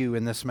answer you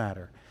in this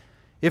matter.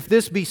 If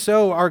this be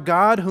so, our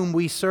God whom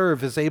we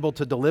serve is able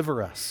to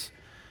deliver us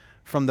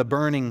from the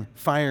burning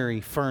fiery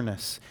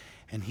furnace,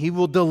 and He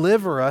will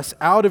deliver us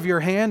out of your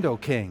hand, O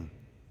king.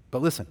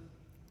 But listen,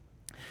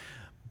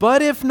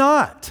 but if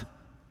not,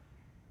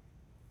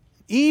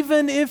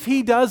 even if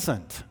He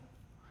doesn't,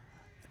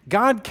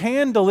 God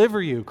can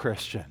deliver you,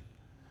 Christian.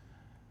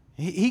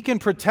 He can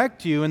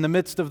protect you in the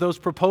midst of those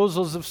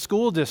proposals of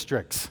school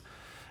districts,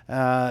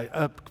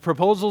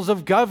 proposals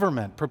of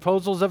government,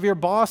 proposals of your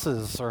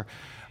bosses,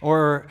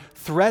 or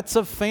threats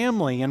of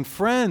family and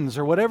friends,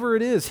 or whatever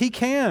it is. He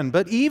can.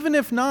 But even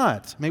if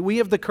not, may we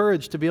have the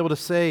courage to be able to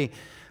say,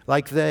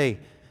 like they,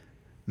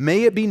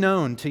 may it be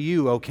known to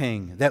you, O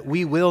king, that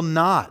we will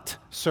not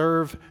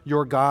serve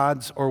your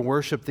gods or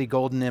worship the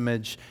golden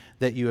image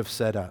that you have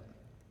set up.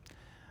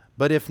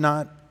 But if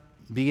not,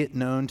 be it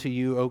known to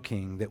you, O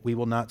king, that we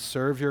will not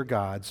serve your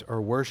gods or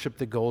worship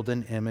the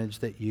golden image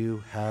that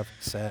you have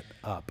set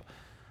up.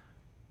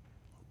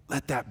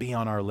 Let that be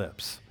on our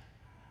lips.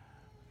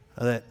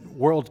 That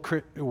world,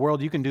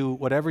 you can do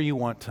whatever you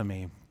want to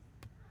me,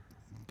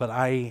 but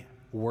I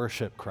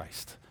worship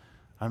Christ.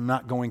 I'm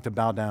not going to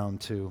bow down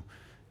to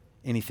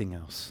anything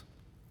else.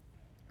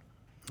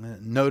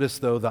 Notice,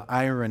 though, the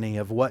irony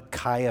of what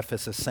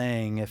Caiaphas is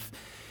saying.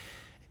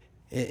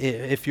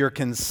 If you're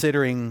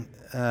considering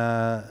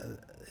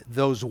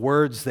those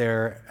words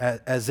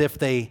there as if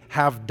they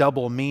have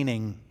double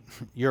meaning,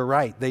 you're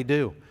right, they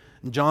do.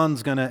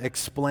 John's going to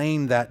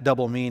explain that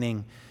double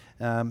meaning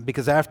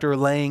because after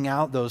laying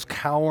out those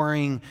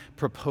cowering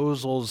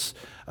proposals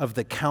of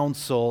the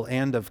council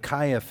and of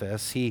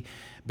Caiaphas, he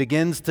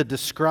begins to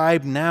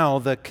describe now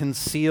the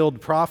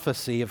concealed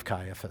prophecy of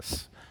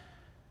Caiaphas.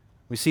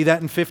 We see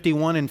that in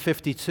 51 and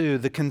 52,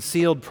 the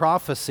concealed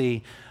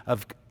prophecy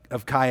of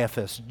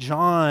Caiaphas.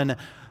 John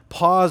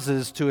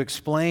pauses to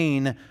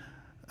explain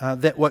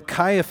that what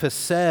Caiaphas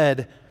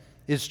said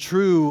is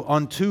true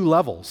on two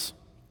levels.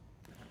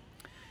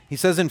 He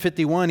says in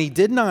 51, he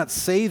did not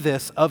say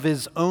this of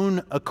his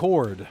own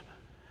accord,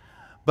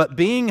 but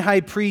being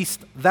high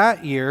priest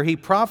that year, he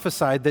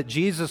prophesied that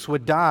Jesus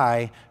would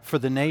die for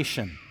the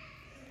nation.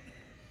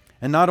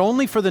 and not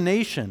only for the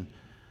nation,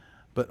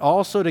 but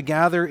also to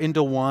gather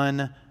into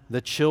one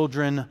the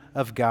children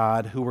of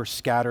God who were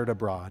scattered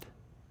abroad.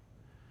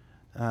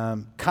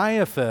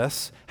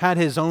 Caiaphas had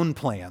his own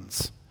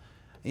plans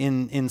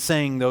in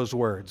saying those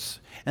words,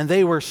 and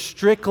they were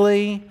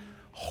strictly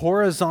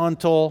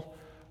horizontal,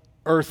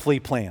 earthly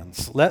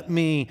plans. Let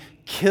me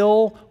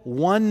kill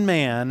one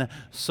man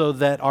so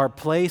that our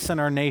place and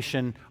our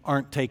nation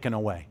aren't taken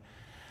away.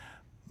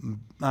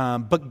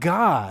 But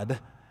God,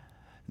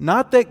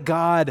 not that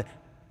God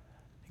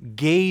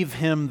gave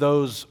him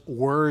those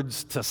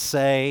words to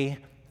say,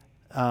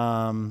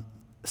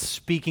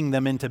 speaking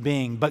them into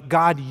being, but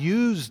God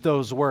used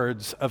those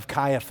words of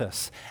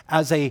Caiaphas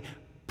as a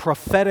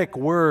prophetic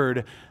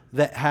word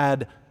that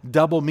had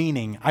double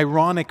meaning,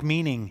 ironic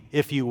meaning,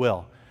 if you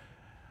will.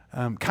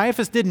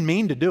 Caiaphas didn't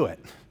mean to do it.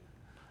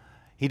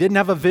 He didn't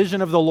have a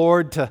vision of the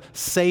Lord to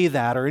say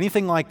that or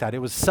anything like that. It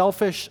was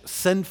selfish,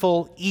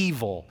 sinful,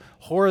 evil,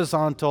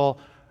 horizontal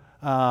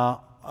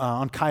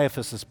on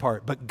Caiaphas'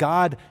 part. But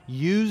God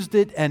used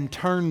it and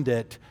turned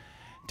it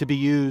to be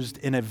used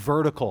in a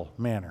vertical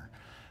manner,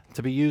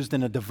 to be used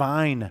in a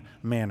divine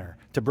manner,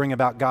 to bring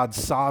about God's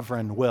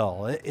sovereign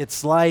will.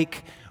 It's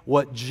like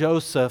what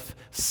Joseph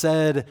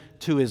said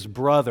to his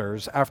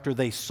brothers after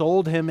they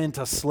sold him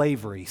into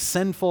slavery,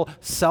 sinful,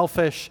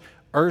 selfish,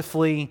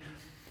 earthly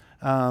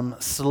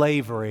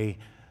slavery.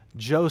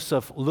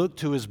 Joseph looked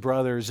to his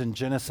brothers in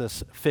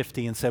Genesis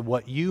 50 and said,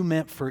 what you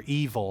meant for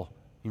evil,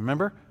 you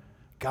remember?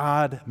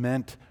 God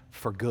meant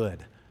for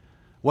good.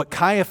 What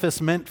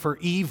Caiaphas meant for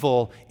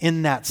evil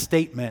in that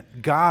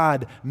statement,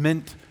 God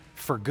meant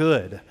for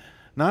good.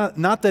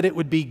 Not that it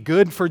would be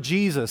good for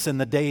Jesus in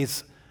the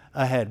days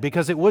ahead,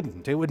 because it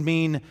wouldn't. It would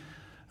mean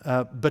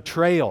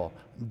betrayal,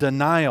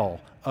 denial,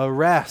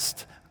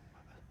 arrest,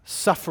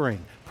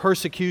 suffering,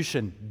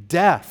 persecution,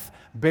 death,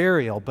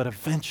 burial, but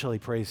eventually,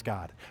 praise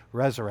God,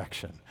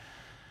 resurrection.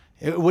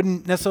 It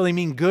wouldn't necessarily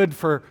mean good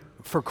for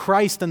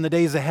Christ in the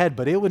days ahead,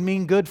 but it would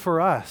mean good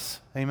for us.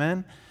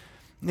 Amen?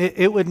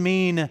 It would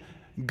mean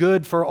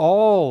good for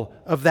all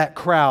of that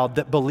crowd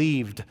that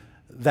believed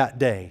that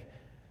day.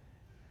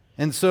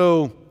 And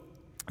so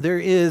there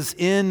is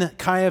in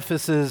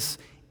Caiaphas's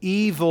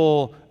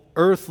evil,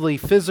 earthly,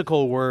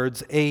 physical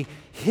words a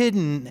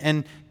hidden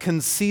and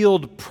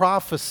concealed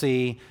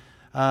prophecy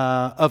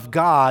of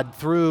God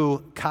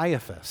through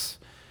Caiaphas.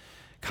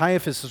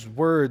 Caiaphas's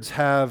words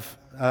have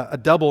a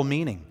double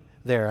meaning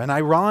there, an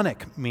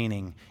ironic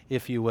meaning,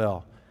 if you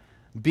will.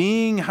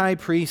 Being high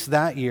priest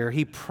that year,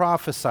 he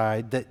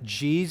prophesied that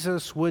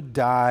Jesus would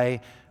die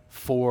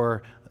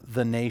for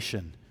the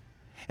nation.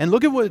 And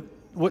look at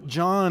what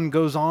John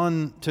goes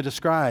on to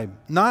describe.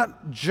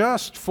 Not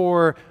just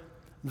for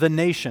the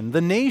nation.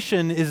 The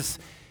nation is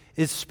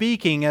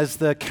speaking, as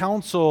the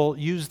council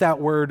used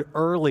that word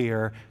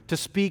earlier, to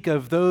speak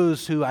of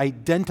those who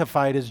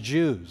identified as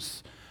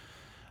Jews.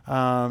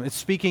 It's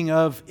speaking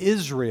of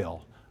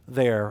Israel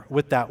there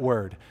with that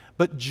word.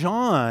 But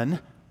John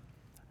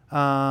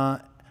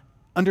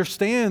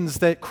understands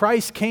that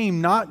Christ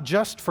came not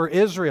just for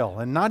Israel,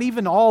 and not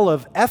even all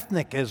of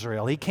ethnic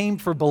Israel. He came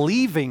for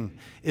believing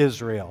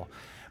Israel.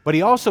 But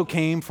he also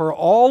came for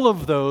all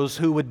of those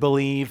who would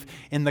believe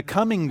in the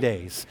coming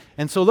days.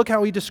 And so look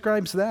how he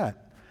describes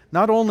that.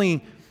 Not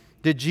only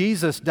did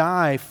Jesus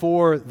die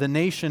for the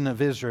nation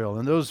of Israel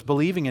and those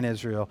believing in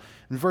Israel,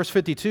 in verse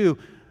 52,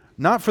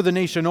 not for the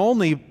nation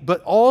only,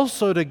 but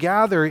also to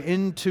gather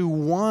into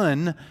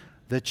one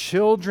the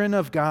children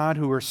of God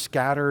who were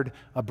scattered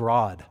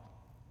abroad.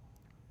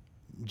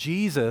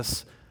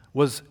 Jesus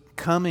was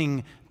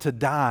coming to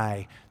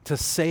die to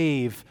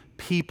save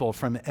people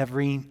from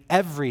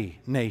every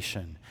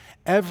nation,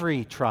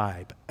 every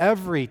tribe,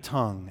 every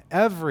tongue,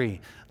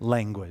 every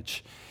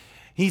language.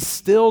 He's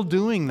still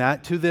doing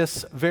that to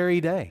this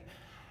very day.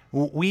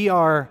 We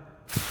are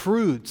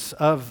fruits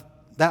of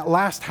that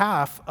last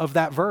half of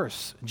that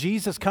verse.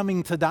 Jesus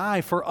coming to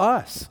die for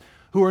us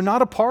who are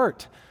not a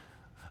part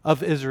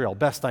of Israel,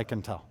 best I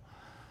can tell.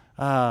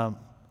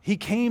 He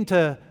came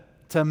to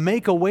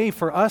make a way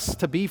for us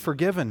to be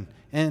forgiven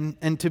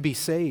and to be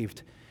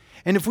saved.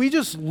 And if we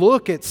just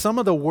look at some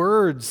of the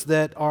words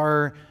that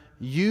are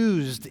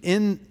used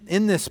in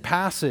this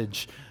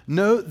passage,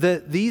 note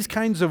that these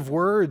kinds of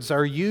words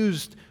are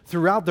used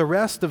throughout the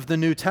rest of the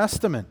New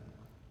Testament.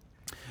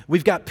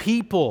 We've got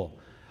people,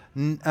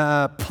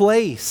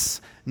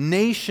 place,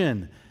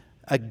 nation,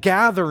 a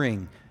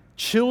gathering,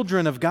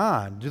 children of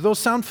God. Do those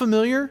sound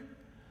familiar?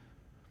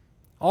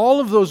 All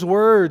of those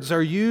words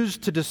are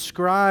used to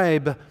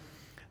describe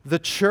the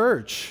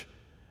church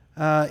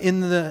in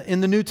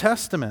the New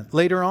Testament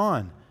later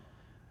on.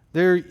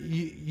 They're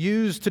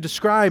used to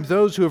describe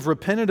those who have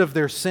repented of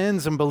their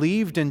sins and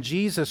believed in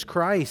Jesus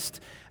Christ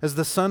as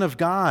the Son of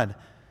God.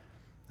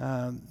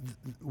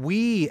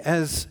 We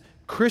as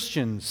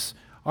Christians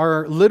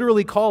are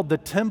literally called the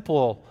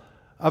temple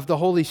of the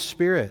Holy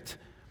Spirit.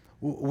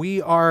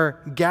 We are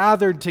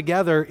gathered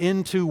together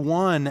into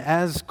one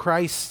as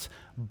Christ's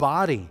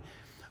body.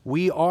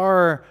 We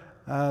are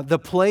the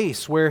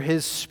place where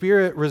His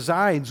Spirit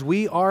resides.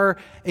 We are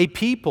a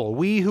people.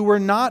 We who were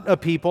not a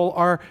people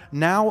are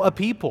now a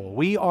people.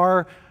 We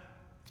are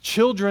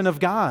children of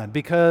God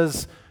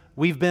because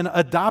we've been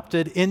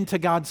adopted into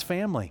God's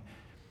family.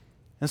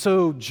 And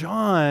so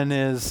John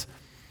is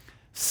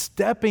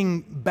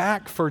stepping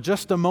back for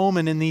just a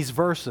moment in these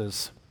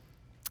verses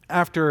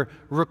after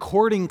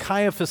recording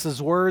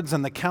Caiaphas' words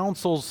and the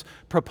council's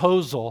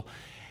proposal.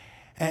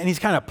 And he's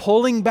kind of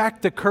pulling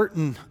back the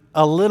curtain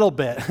a little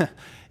bit,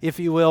 if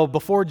you will,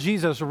 before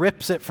Jesus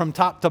rips it from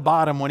top to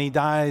bottom when He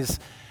dies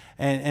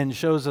and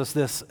shows us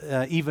this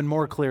even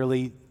more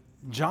clearly.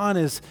 John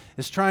is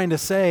trying to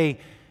say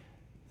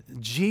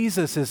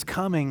Jesus is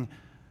coming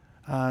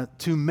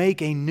to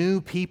make a new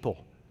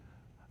people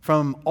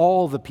from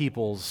all the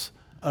peoples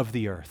of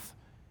the earth.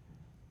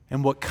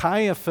 And what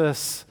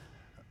Caiaphas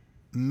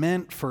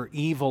meant for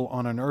evil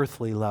on an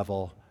earthly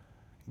level,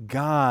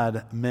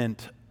 God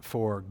meant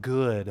for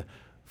good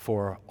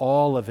for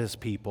all of His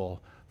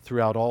people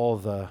throughout all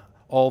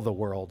the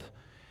world.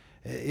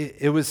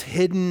 It was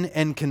hidden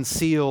and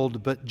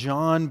concealed, but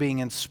John, being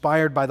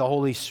inspired by the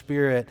Holy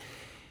Spirit,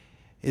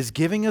 is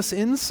giving us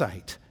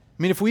insight.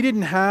 I mean, if we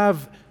didn't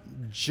have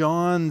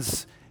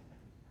John's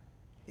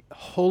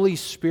Holy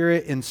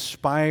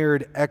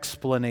Spirit-inspired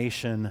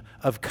explanation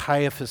of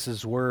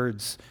Caiaphas'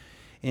 words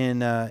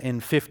in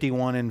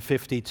 51 and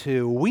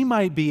 52, we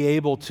might be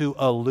able to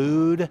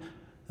elude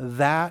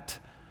that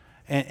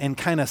and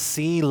kind of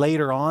see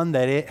later on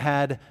that it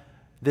had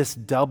this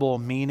double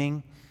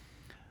meaning.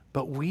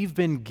 But we've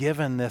been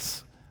given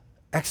this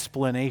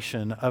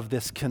explanation of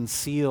this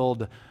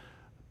concealed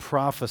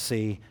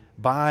prophecy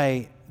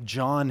by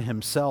John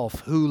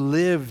himself, who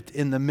lived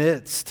in the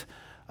midst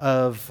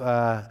of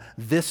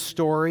this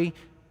story,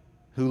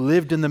 who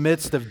lived in the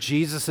midst of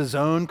Jesus'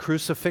 own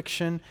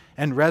crucifixion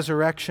and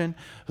resurrection,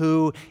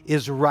 who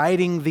is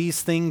writing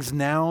these things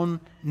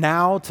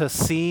now to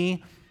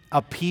see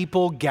a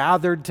people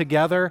gathered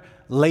together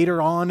later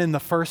on in the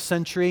first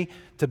century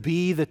to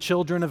be the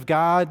children of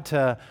God,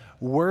 to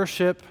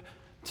worship,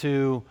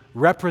 to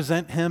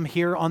represent Him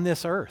here on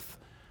this earth.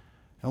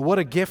 And what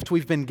a gift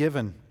we've been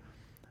given,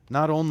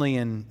 not only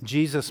in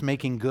Jesus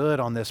making good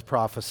on this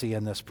prophecy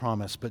and this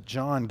promise, but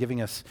John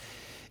giving us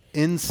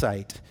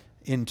insight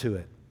into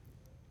it.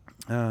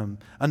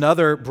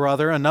 Another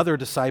brother, another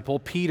disciple,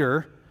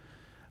 Peter,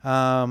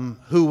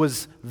 who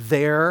was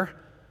there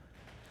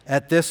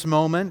at this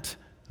moment,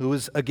 who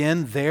was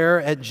again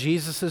there at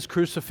Jesus'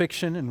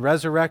 crucifixion and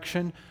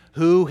resurrection,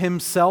 who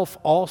himself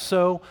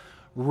also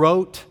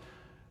wrote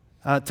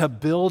to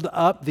build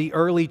up the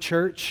early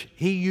church.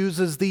 He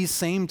uses these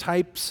same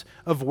types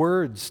of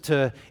words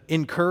to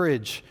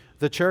encourage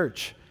the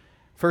church.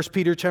 1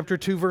 Peter chapter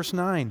 2, verse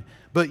 9.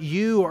 But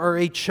you are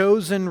a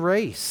chosen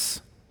race,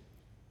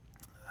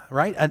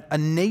 right? A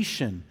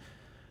nation.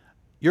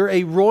 You're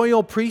a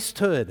royal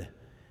priesthood,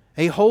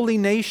 a holy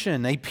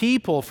nation, a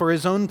people for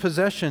His own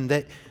possession.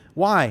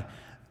 Why?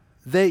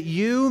 That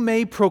you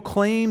may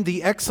proclaim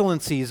the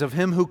excellencies of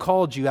Him who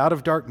called you out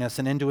of darkness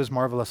and into His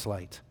marvelous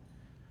light.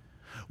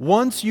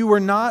 Once you were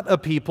not a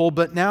people,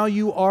 but now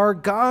you are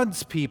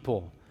God's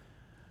people.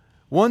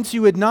 Once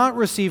you had not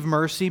received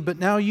mercy, but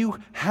now you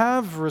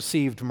have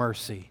received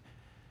mercy.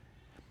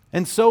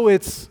 And so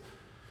it's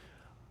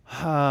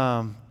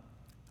on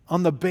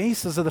the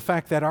basis of the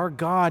fact that our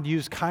God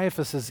used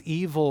Caiaphas'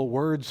 evil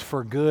words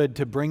for good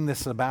to bring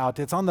this about.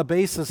 It's on the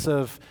basis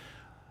of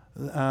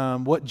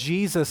what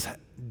Jesus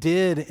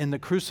did in the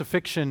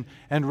crucifixion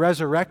and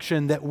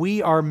resurrection that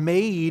we are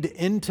made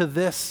into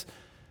this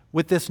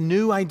with this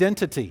new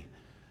identity,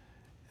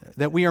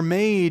 that we are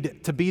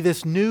made to be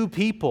this new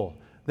people,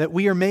 that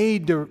we are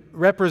made to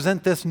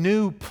represent this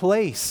new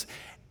place,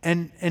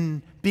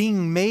 and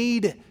being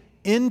made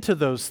into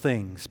those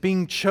things,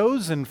 being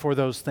chosen for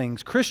those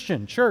things.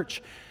 Christian,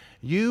 church,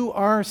 you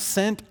are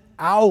sent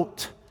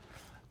out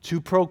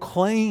to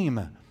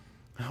proclaim.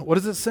 What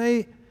does it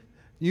say?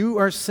 You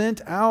are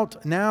sent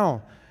out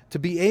now to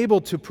be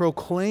able to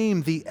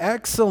proclaim the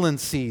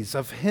excellencies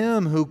of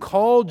Him who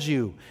called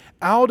you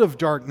out of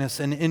darkness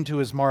and into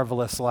His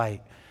marvelous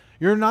light.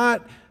 You're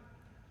not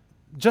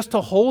just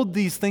to hold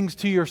these things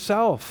to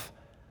yourself.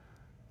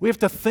 We have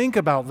to think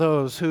about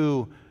those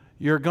who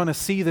you're going to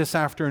see this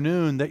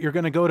afternoon, that you're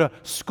going to go to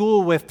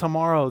school with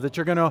tomorrow, that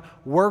you're going to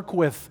work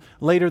with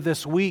later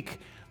this week,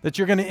 that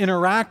you're going to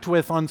interact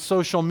with on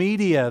social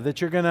media,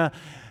 that you're going to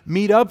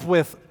meet up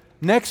with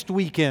next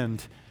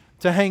weekend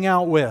to hang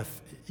out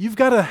with. You've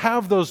got to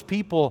have those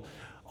people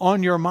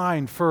on your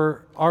mind,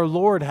 for our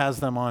Lord has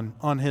them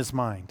on His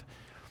mind.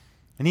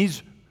 And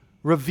He's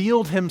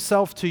revealed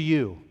Himself to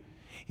you.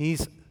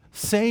 He's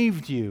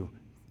saved you,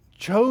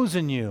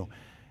 chosen you,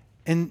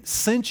 and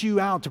sent you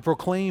out to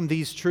proclaim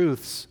these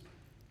truths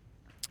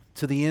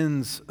to the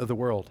ends of the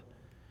world.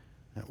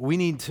 We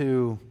need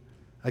to,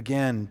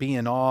 again, be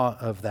in awe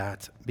of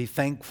that, be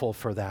thankful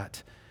for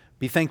that,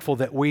 be thankful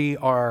that we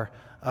are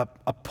a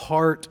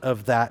part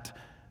of that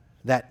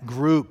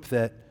group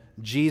that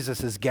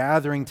Jesus is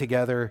gathering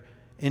together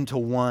into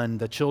one,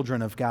 the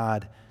children of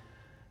God.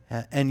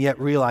 and yet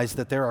realize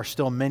that there are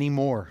still many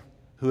more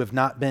who have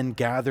not been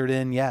gathered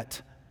in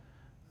yet.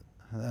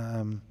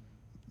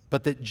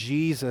 But that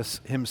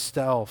Jesus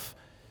himself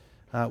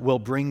will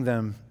bring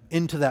them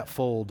into that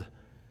fold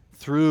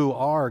through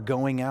our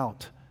going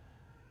out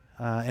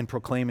and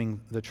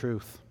proclaiming the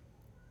truth.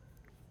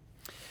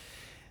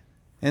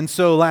 And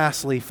so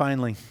lastly,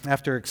 finally,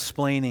 after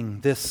explaining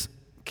this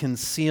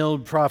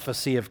concealed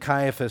prophecy of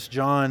Caiaphas,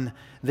 John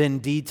then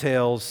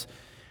details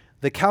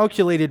the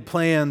calculated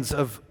plans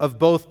of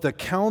both the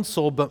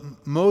council,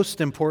 but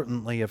most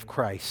importantly of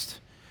Christ.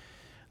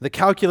 The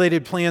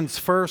calculated plans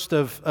first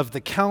of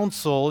the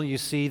council, you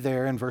see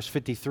there in verse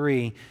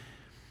 53,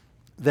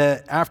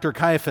 that after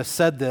Caiaphas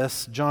said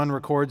this, John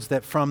records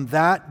that from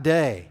that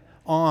day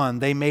on,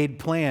 they made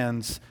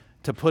plans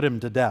to put him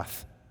to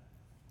death.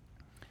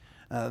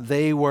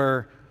 They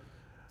were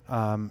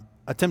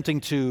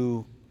attempting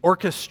to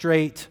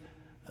orchestrate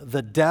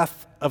the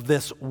death of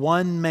this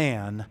one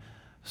man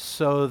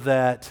so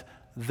that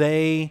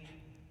they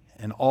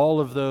and all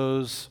of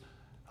those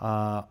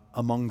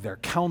among their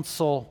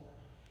council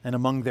and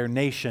among their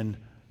nation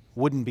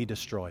wouldn't be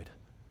destroyed.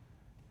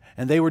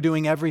 And they were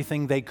doing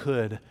everything they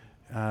could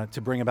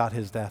to bring about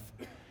his death.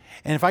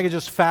 And if I could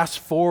just fast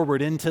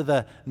forward into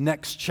the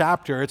next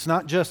chapter, it's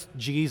not just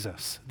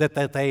Jesus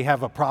that they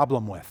have a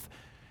problem with.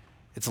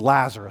 It's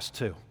Lazarus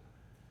too.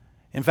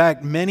 In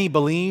fact, many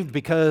believed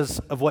because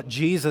of what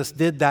Jesus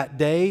did that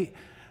day,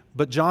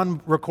 but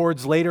John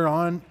records later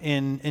on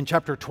in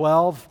chapter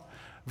 12,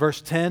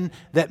 verse 10,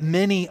 that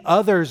many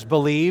others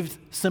believed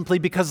simply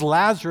because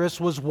Lazarus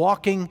was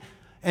walking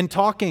and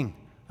talking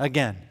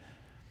again.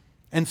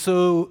 And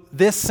so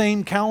this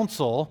same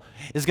council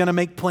is going to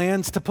make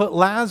plans to put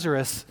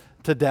Lazarus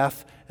to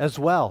death as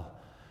well.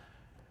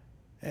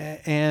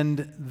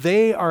 And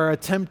they are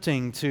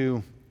attempting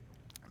to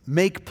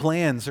make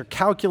plans or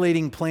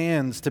calculating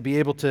plans to be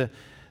able to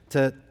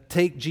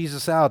take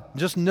Jesus out.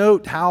 Just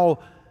note how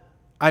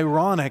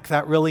ironic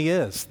that really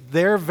is.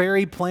 Their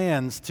very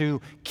plans to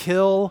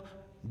kill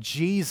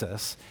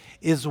Jesus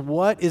is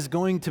what is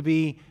going to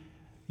be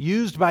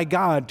used by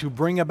God to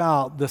bring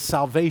about the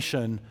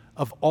salvation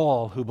of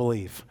all who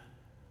believe.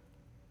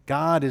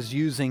 God is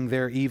using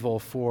their evil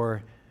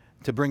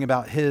to bring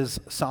about his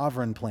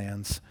sovereign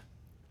plans.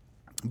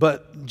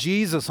 But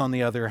Jesus, on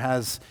the other,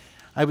 has,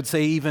 I would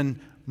say,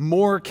 even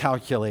more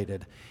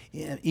calculated,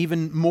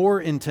 even more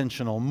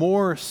intentional,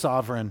 more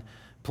sovereign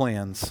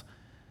plans.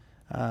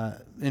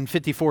 In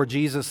 54,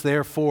 Jesus,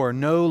 therefore,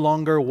 no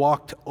longer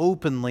walked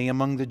openly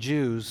among the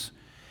Jews,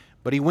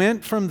 but he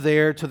went from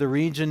there to the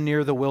region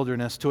near the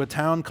wilderness, to a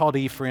town called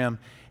Ephraim,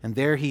 and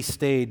there he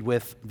stayed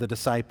with the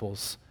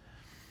disciples.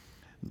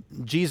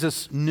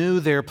 Jesus knew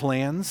their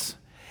plans,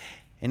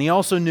 and he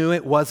also knew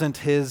it wasn't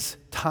his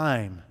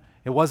time.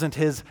 It wasn't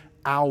his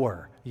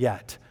hour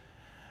yet.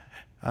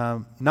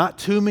 Not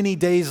too many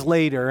days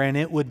later, and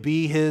it would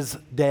be his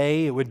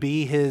day, it would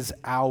be his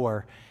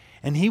hour.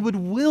 And he would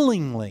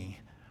willingly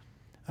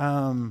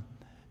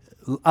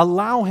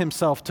allow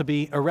himself to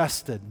be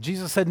arrested.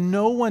 Jesus said,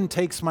 "No one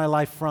takes my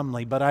life from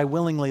me, but I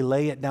willingly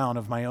lay it down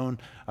of my own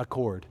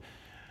accord."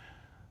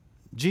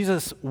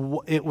 Jesus,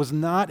 it was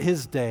not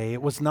his day,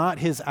 it was not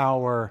his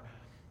hour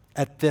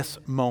at this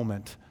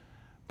moment.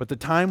 But the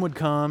time would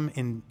come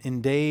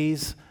in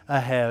days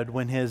ahead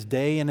when his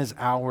day and his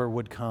hour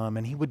would come,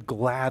 and he would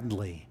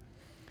gladly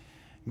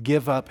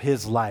give up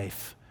his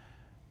life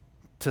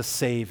to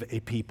save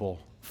a people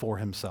for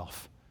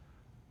himself.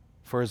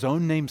 For his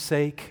own name's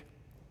sake,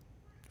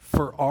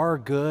 for our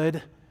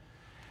good,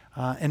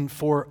 and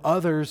for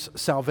others'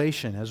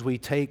 salvation as we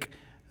take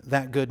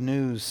that good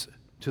news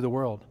to the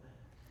world.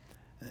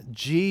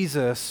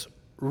 Jesus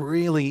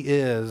really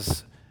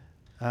is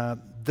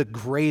the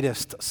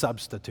greatest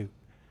substitute.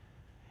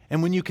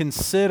 And when you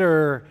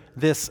consider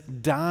this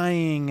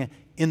dying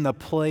in the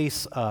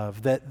place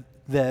of,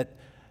 that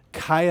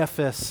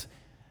Caiaphas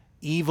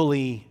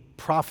evilly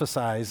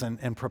prophesies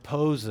and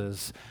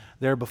proposes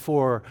there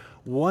before,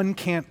 one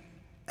can't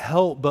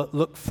help but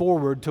look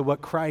forward to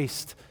what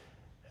Christ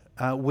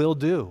will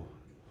do.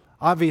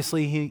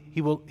 Obviously,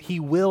 he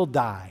will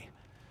die.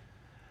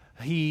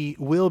 He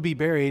will be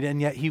buried,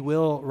 and yet he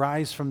will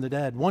rise from the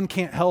dead. One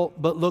can't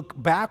help but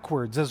look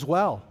backwards as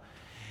well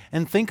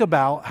and think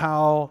about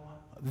how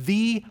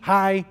the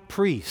high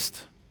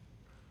priest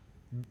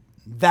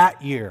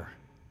that year,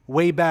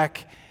 way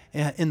back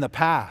in the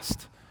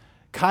past,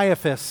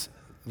 Caiaphas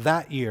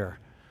that year,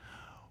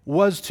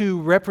 was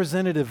to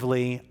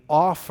representatively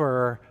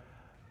offer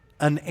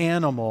an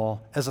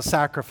animal as a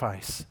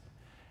sacrifice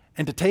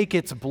and to take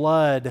its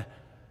blood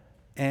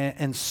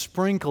and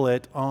sprinkle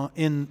it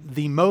in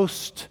the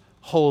most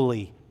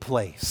holy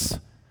place,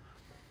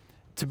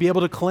 to be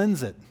able to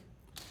cleanse it.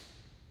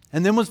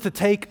 And then was to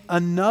take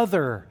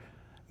another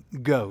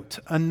goat,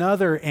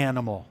 another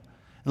animal,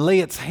 and lay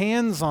its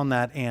hands on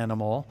that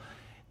animal,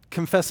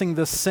 confessing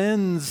the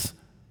sins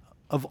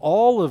of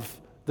all of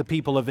the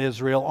people of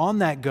Israel on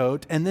that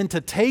goat, and then to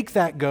take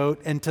that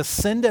goat and to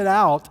send it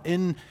out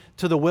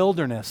into the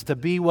wilderness to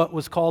be what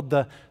was called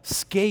the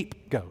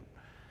scapegoat.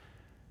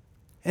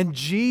 And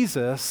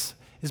Jesus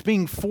is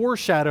being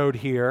foreshadowed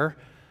here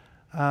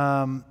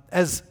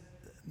as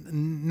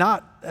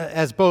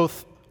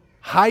both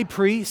high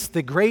priest,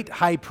 the great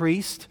high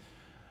priest,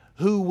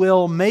 who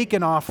will make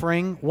an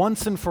offering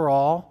once and for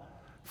all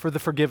for the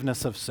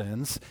forgiveness of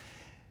sins.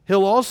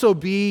 He'll also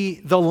be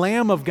the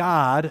Lamb of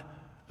God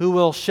who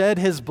will shed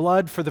his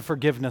blood for the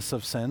forgiveness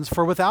of sins.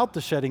 For without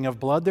the shedding of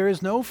blood, there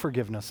is no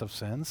forgiveness of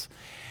sins.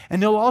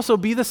 And he'll also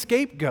be the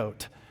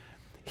scapegoat.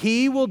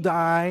 He will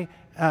die,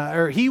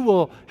 he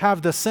will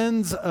have the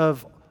sins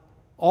of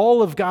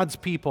all of God's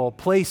people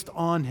placed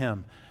on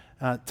him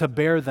to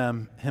bear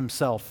them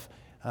himself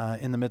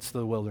in the midst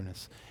of the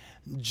wilderness.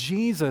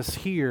 Jesus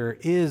here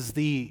is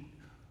the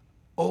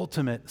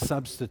ultimate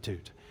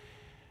substitute.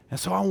 And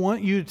so I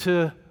want you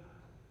to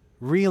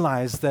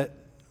realize that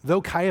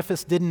though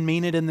Caiaphas didn't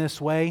mean it in this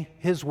way,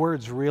 his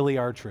words really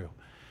are true.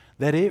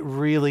 That it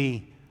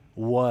really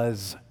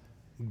was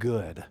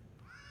good.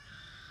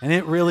 And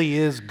it really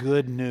is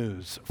good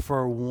news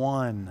for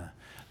one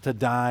to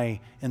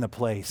die in the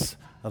place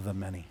of the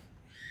many.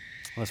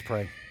 Let's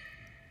pray.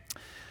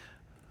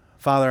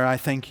 Father, I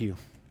thank you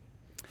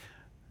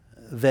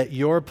that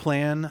your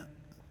plan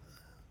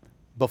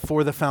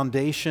before the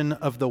foundation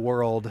of the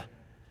world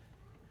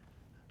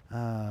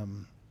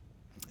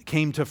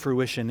came to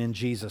fruition in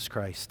Jesus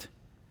Christ.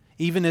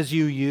 Even as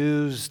you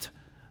used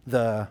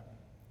the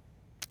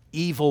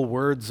evil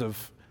words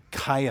of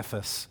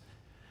Caiaphas,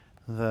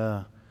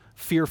 the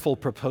fearful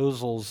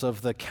proposals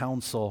of the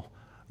council,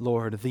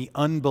 Lord, the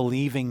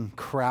unbelieving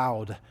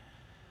crowd,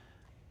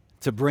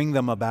 to bring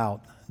them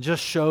about,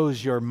 just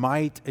shows your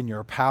might and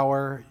your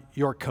power,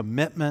 your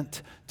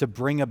commitment to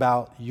bring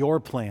about your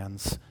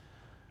plans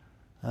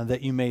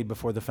that you made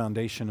before the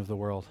foundation of the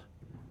world.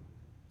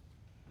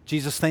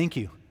 Jesus, thank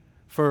you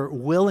for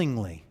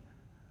willingly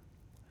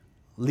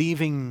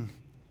leaving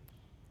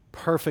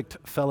perfect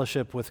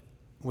fellowship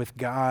with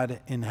God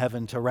in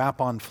heaven to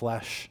wrap on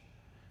flesh,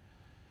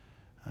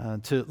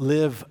 to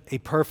live a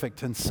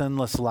perfect and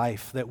sinless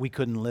life that we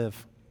couldn't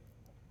live,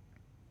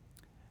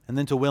 and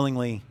then to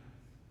willingly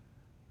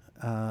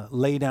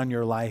lay down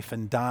your life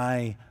and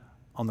die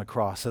on the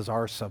cross as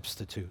our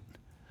substitute,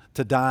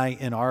 to die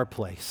in our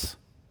place,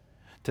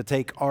 to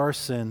take our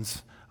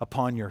sins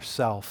upon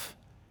yourself,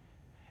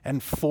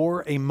 and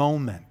for a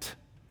moment,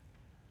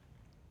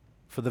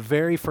 for the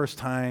very first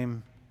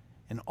time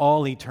in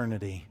all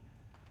eternity,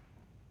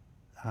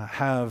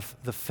 have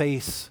the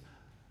face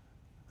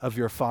of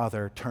your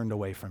Father turned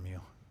away from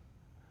you,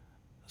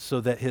 so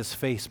that his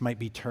face might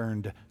be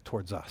turned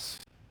towards us.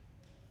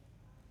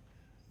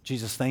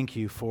 Jesus, thank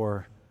you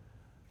for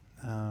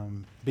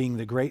being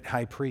the great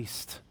high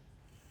priest,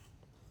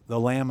 the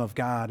Lamb of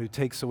God who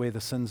takes away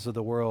the sins of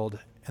the world,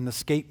 and the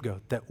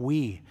scapegoat that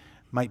we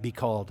might be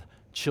called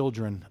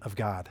children of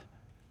God.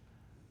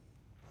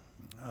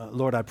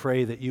 Lord, I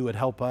pray that you would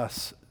help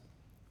us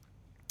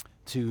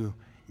to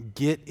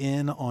get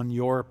in on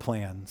your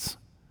plans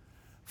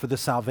for the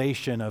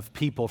salvation of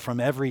people from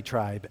every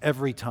tribe,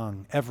 every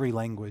tongue, every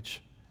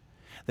language.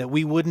 That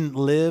we wouldn't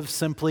live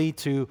simply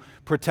to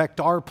protect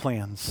our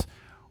plans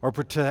or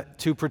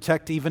to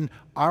protect even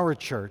our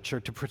church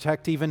or to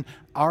protect even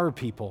our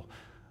people,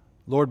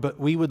 Lord, but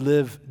we would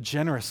live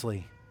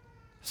generously,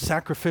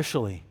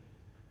 sacrificially,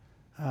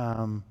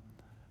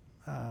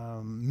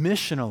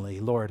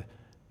 missionally, Lord,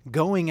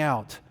 going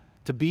out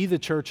to be the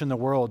church in the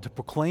world, to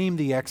proclaim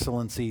the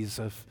excellencies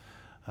of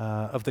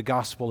the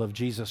gospel of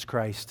Jesus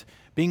Christ,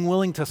 being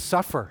willing to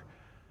suffer,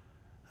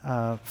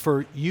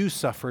 for you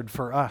suffered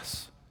for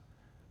us.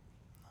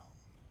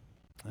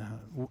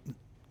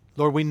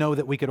 Lord, we know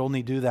that we could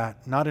only do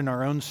that, not in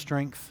our own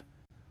strength,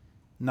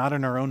 not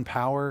in our own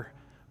power,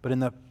 but in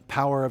the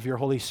power of your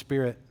Holy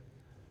Spirit,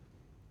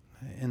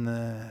 in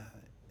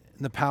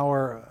the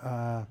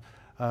power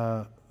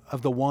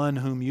of the one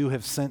whom you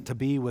have sent to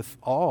be with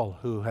all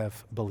who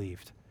have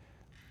believed.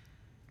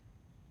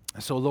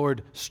 So,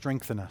 Lord,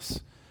 strengthen us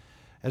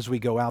as we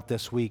go out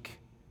this week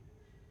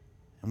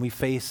and we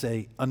face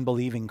an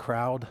unbelieving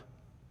crowd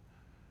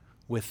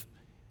with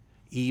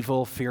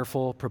evil,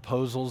 fearful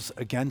proposals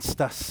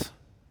against us.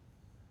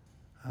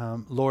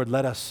 Lord,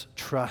 let us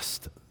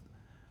trust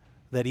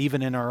that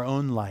even in our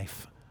own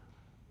life,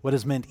 what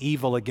is meant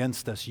evil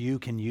against us, you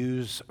can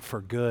use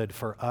for good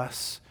for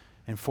us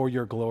and for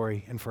your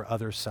glory and for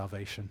others'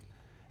 salvation,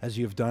 as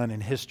you have done in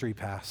history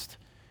past.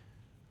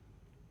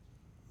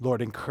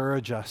 Lord,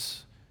 encourage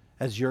us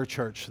as your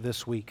church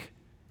this week.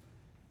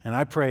 And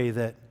I pray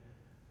that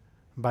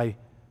by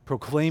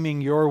proclaiming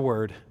your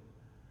word,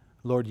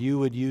 Lord, you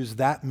would use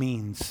that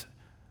means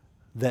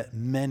that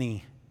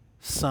many,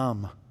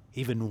 some,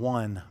 even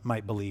one,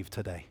 might believe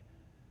today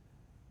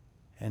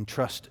and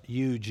trust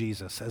you,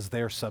 Jesus, as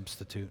their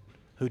substitute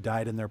who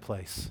died in their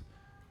place.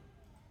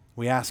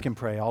 We ask and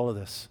pray all of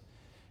this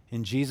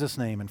in Jesus'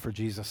 name and for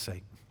Jesus'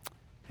 sake.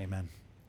 Amen.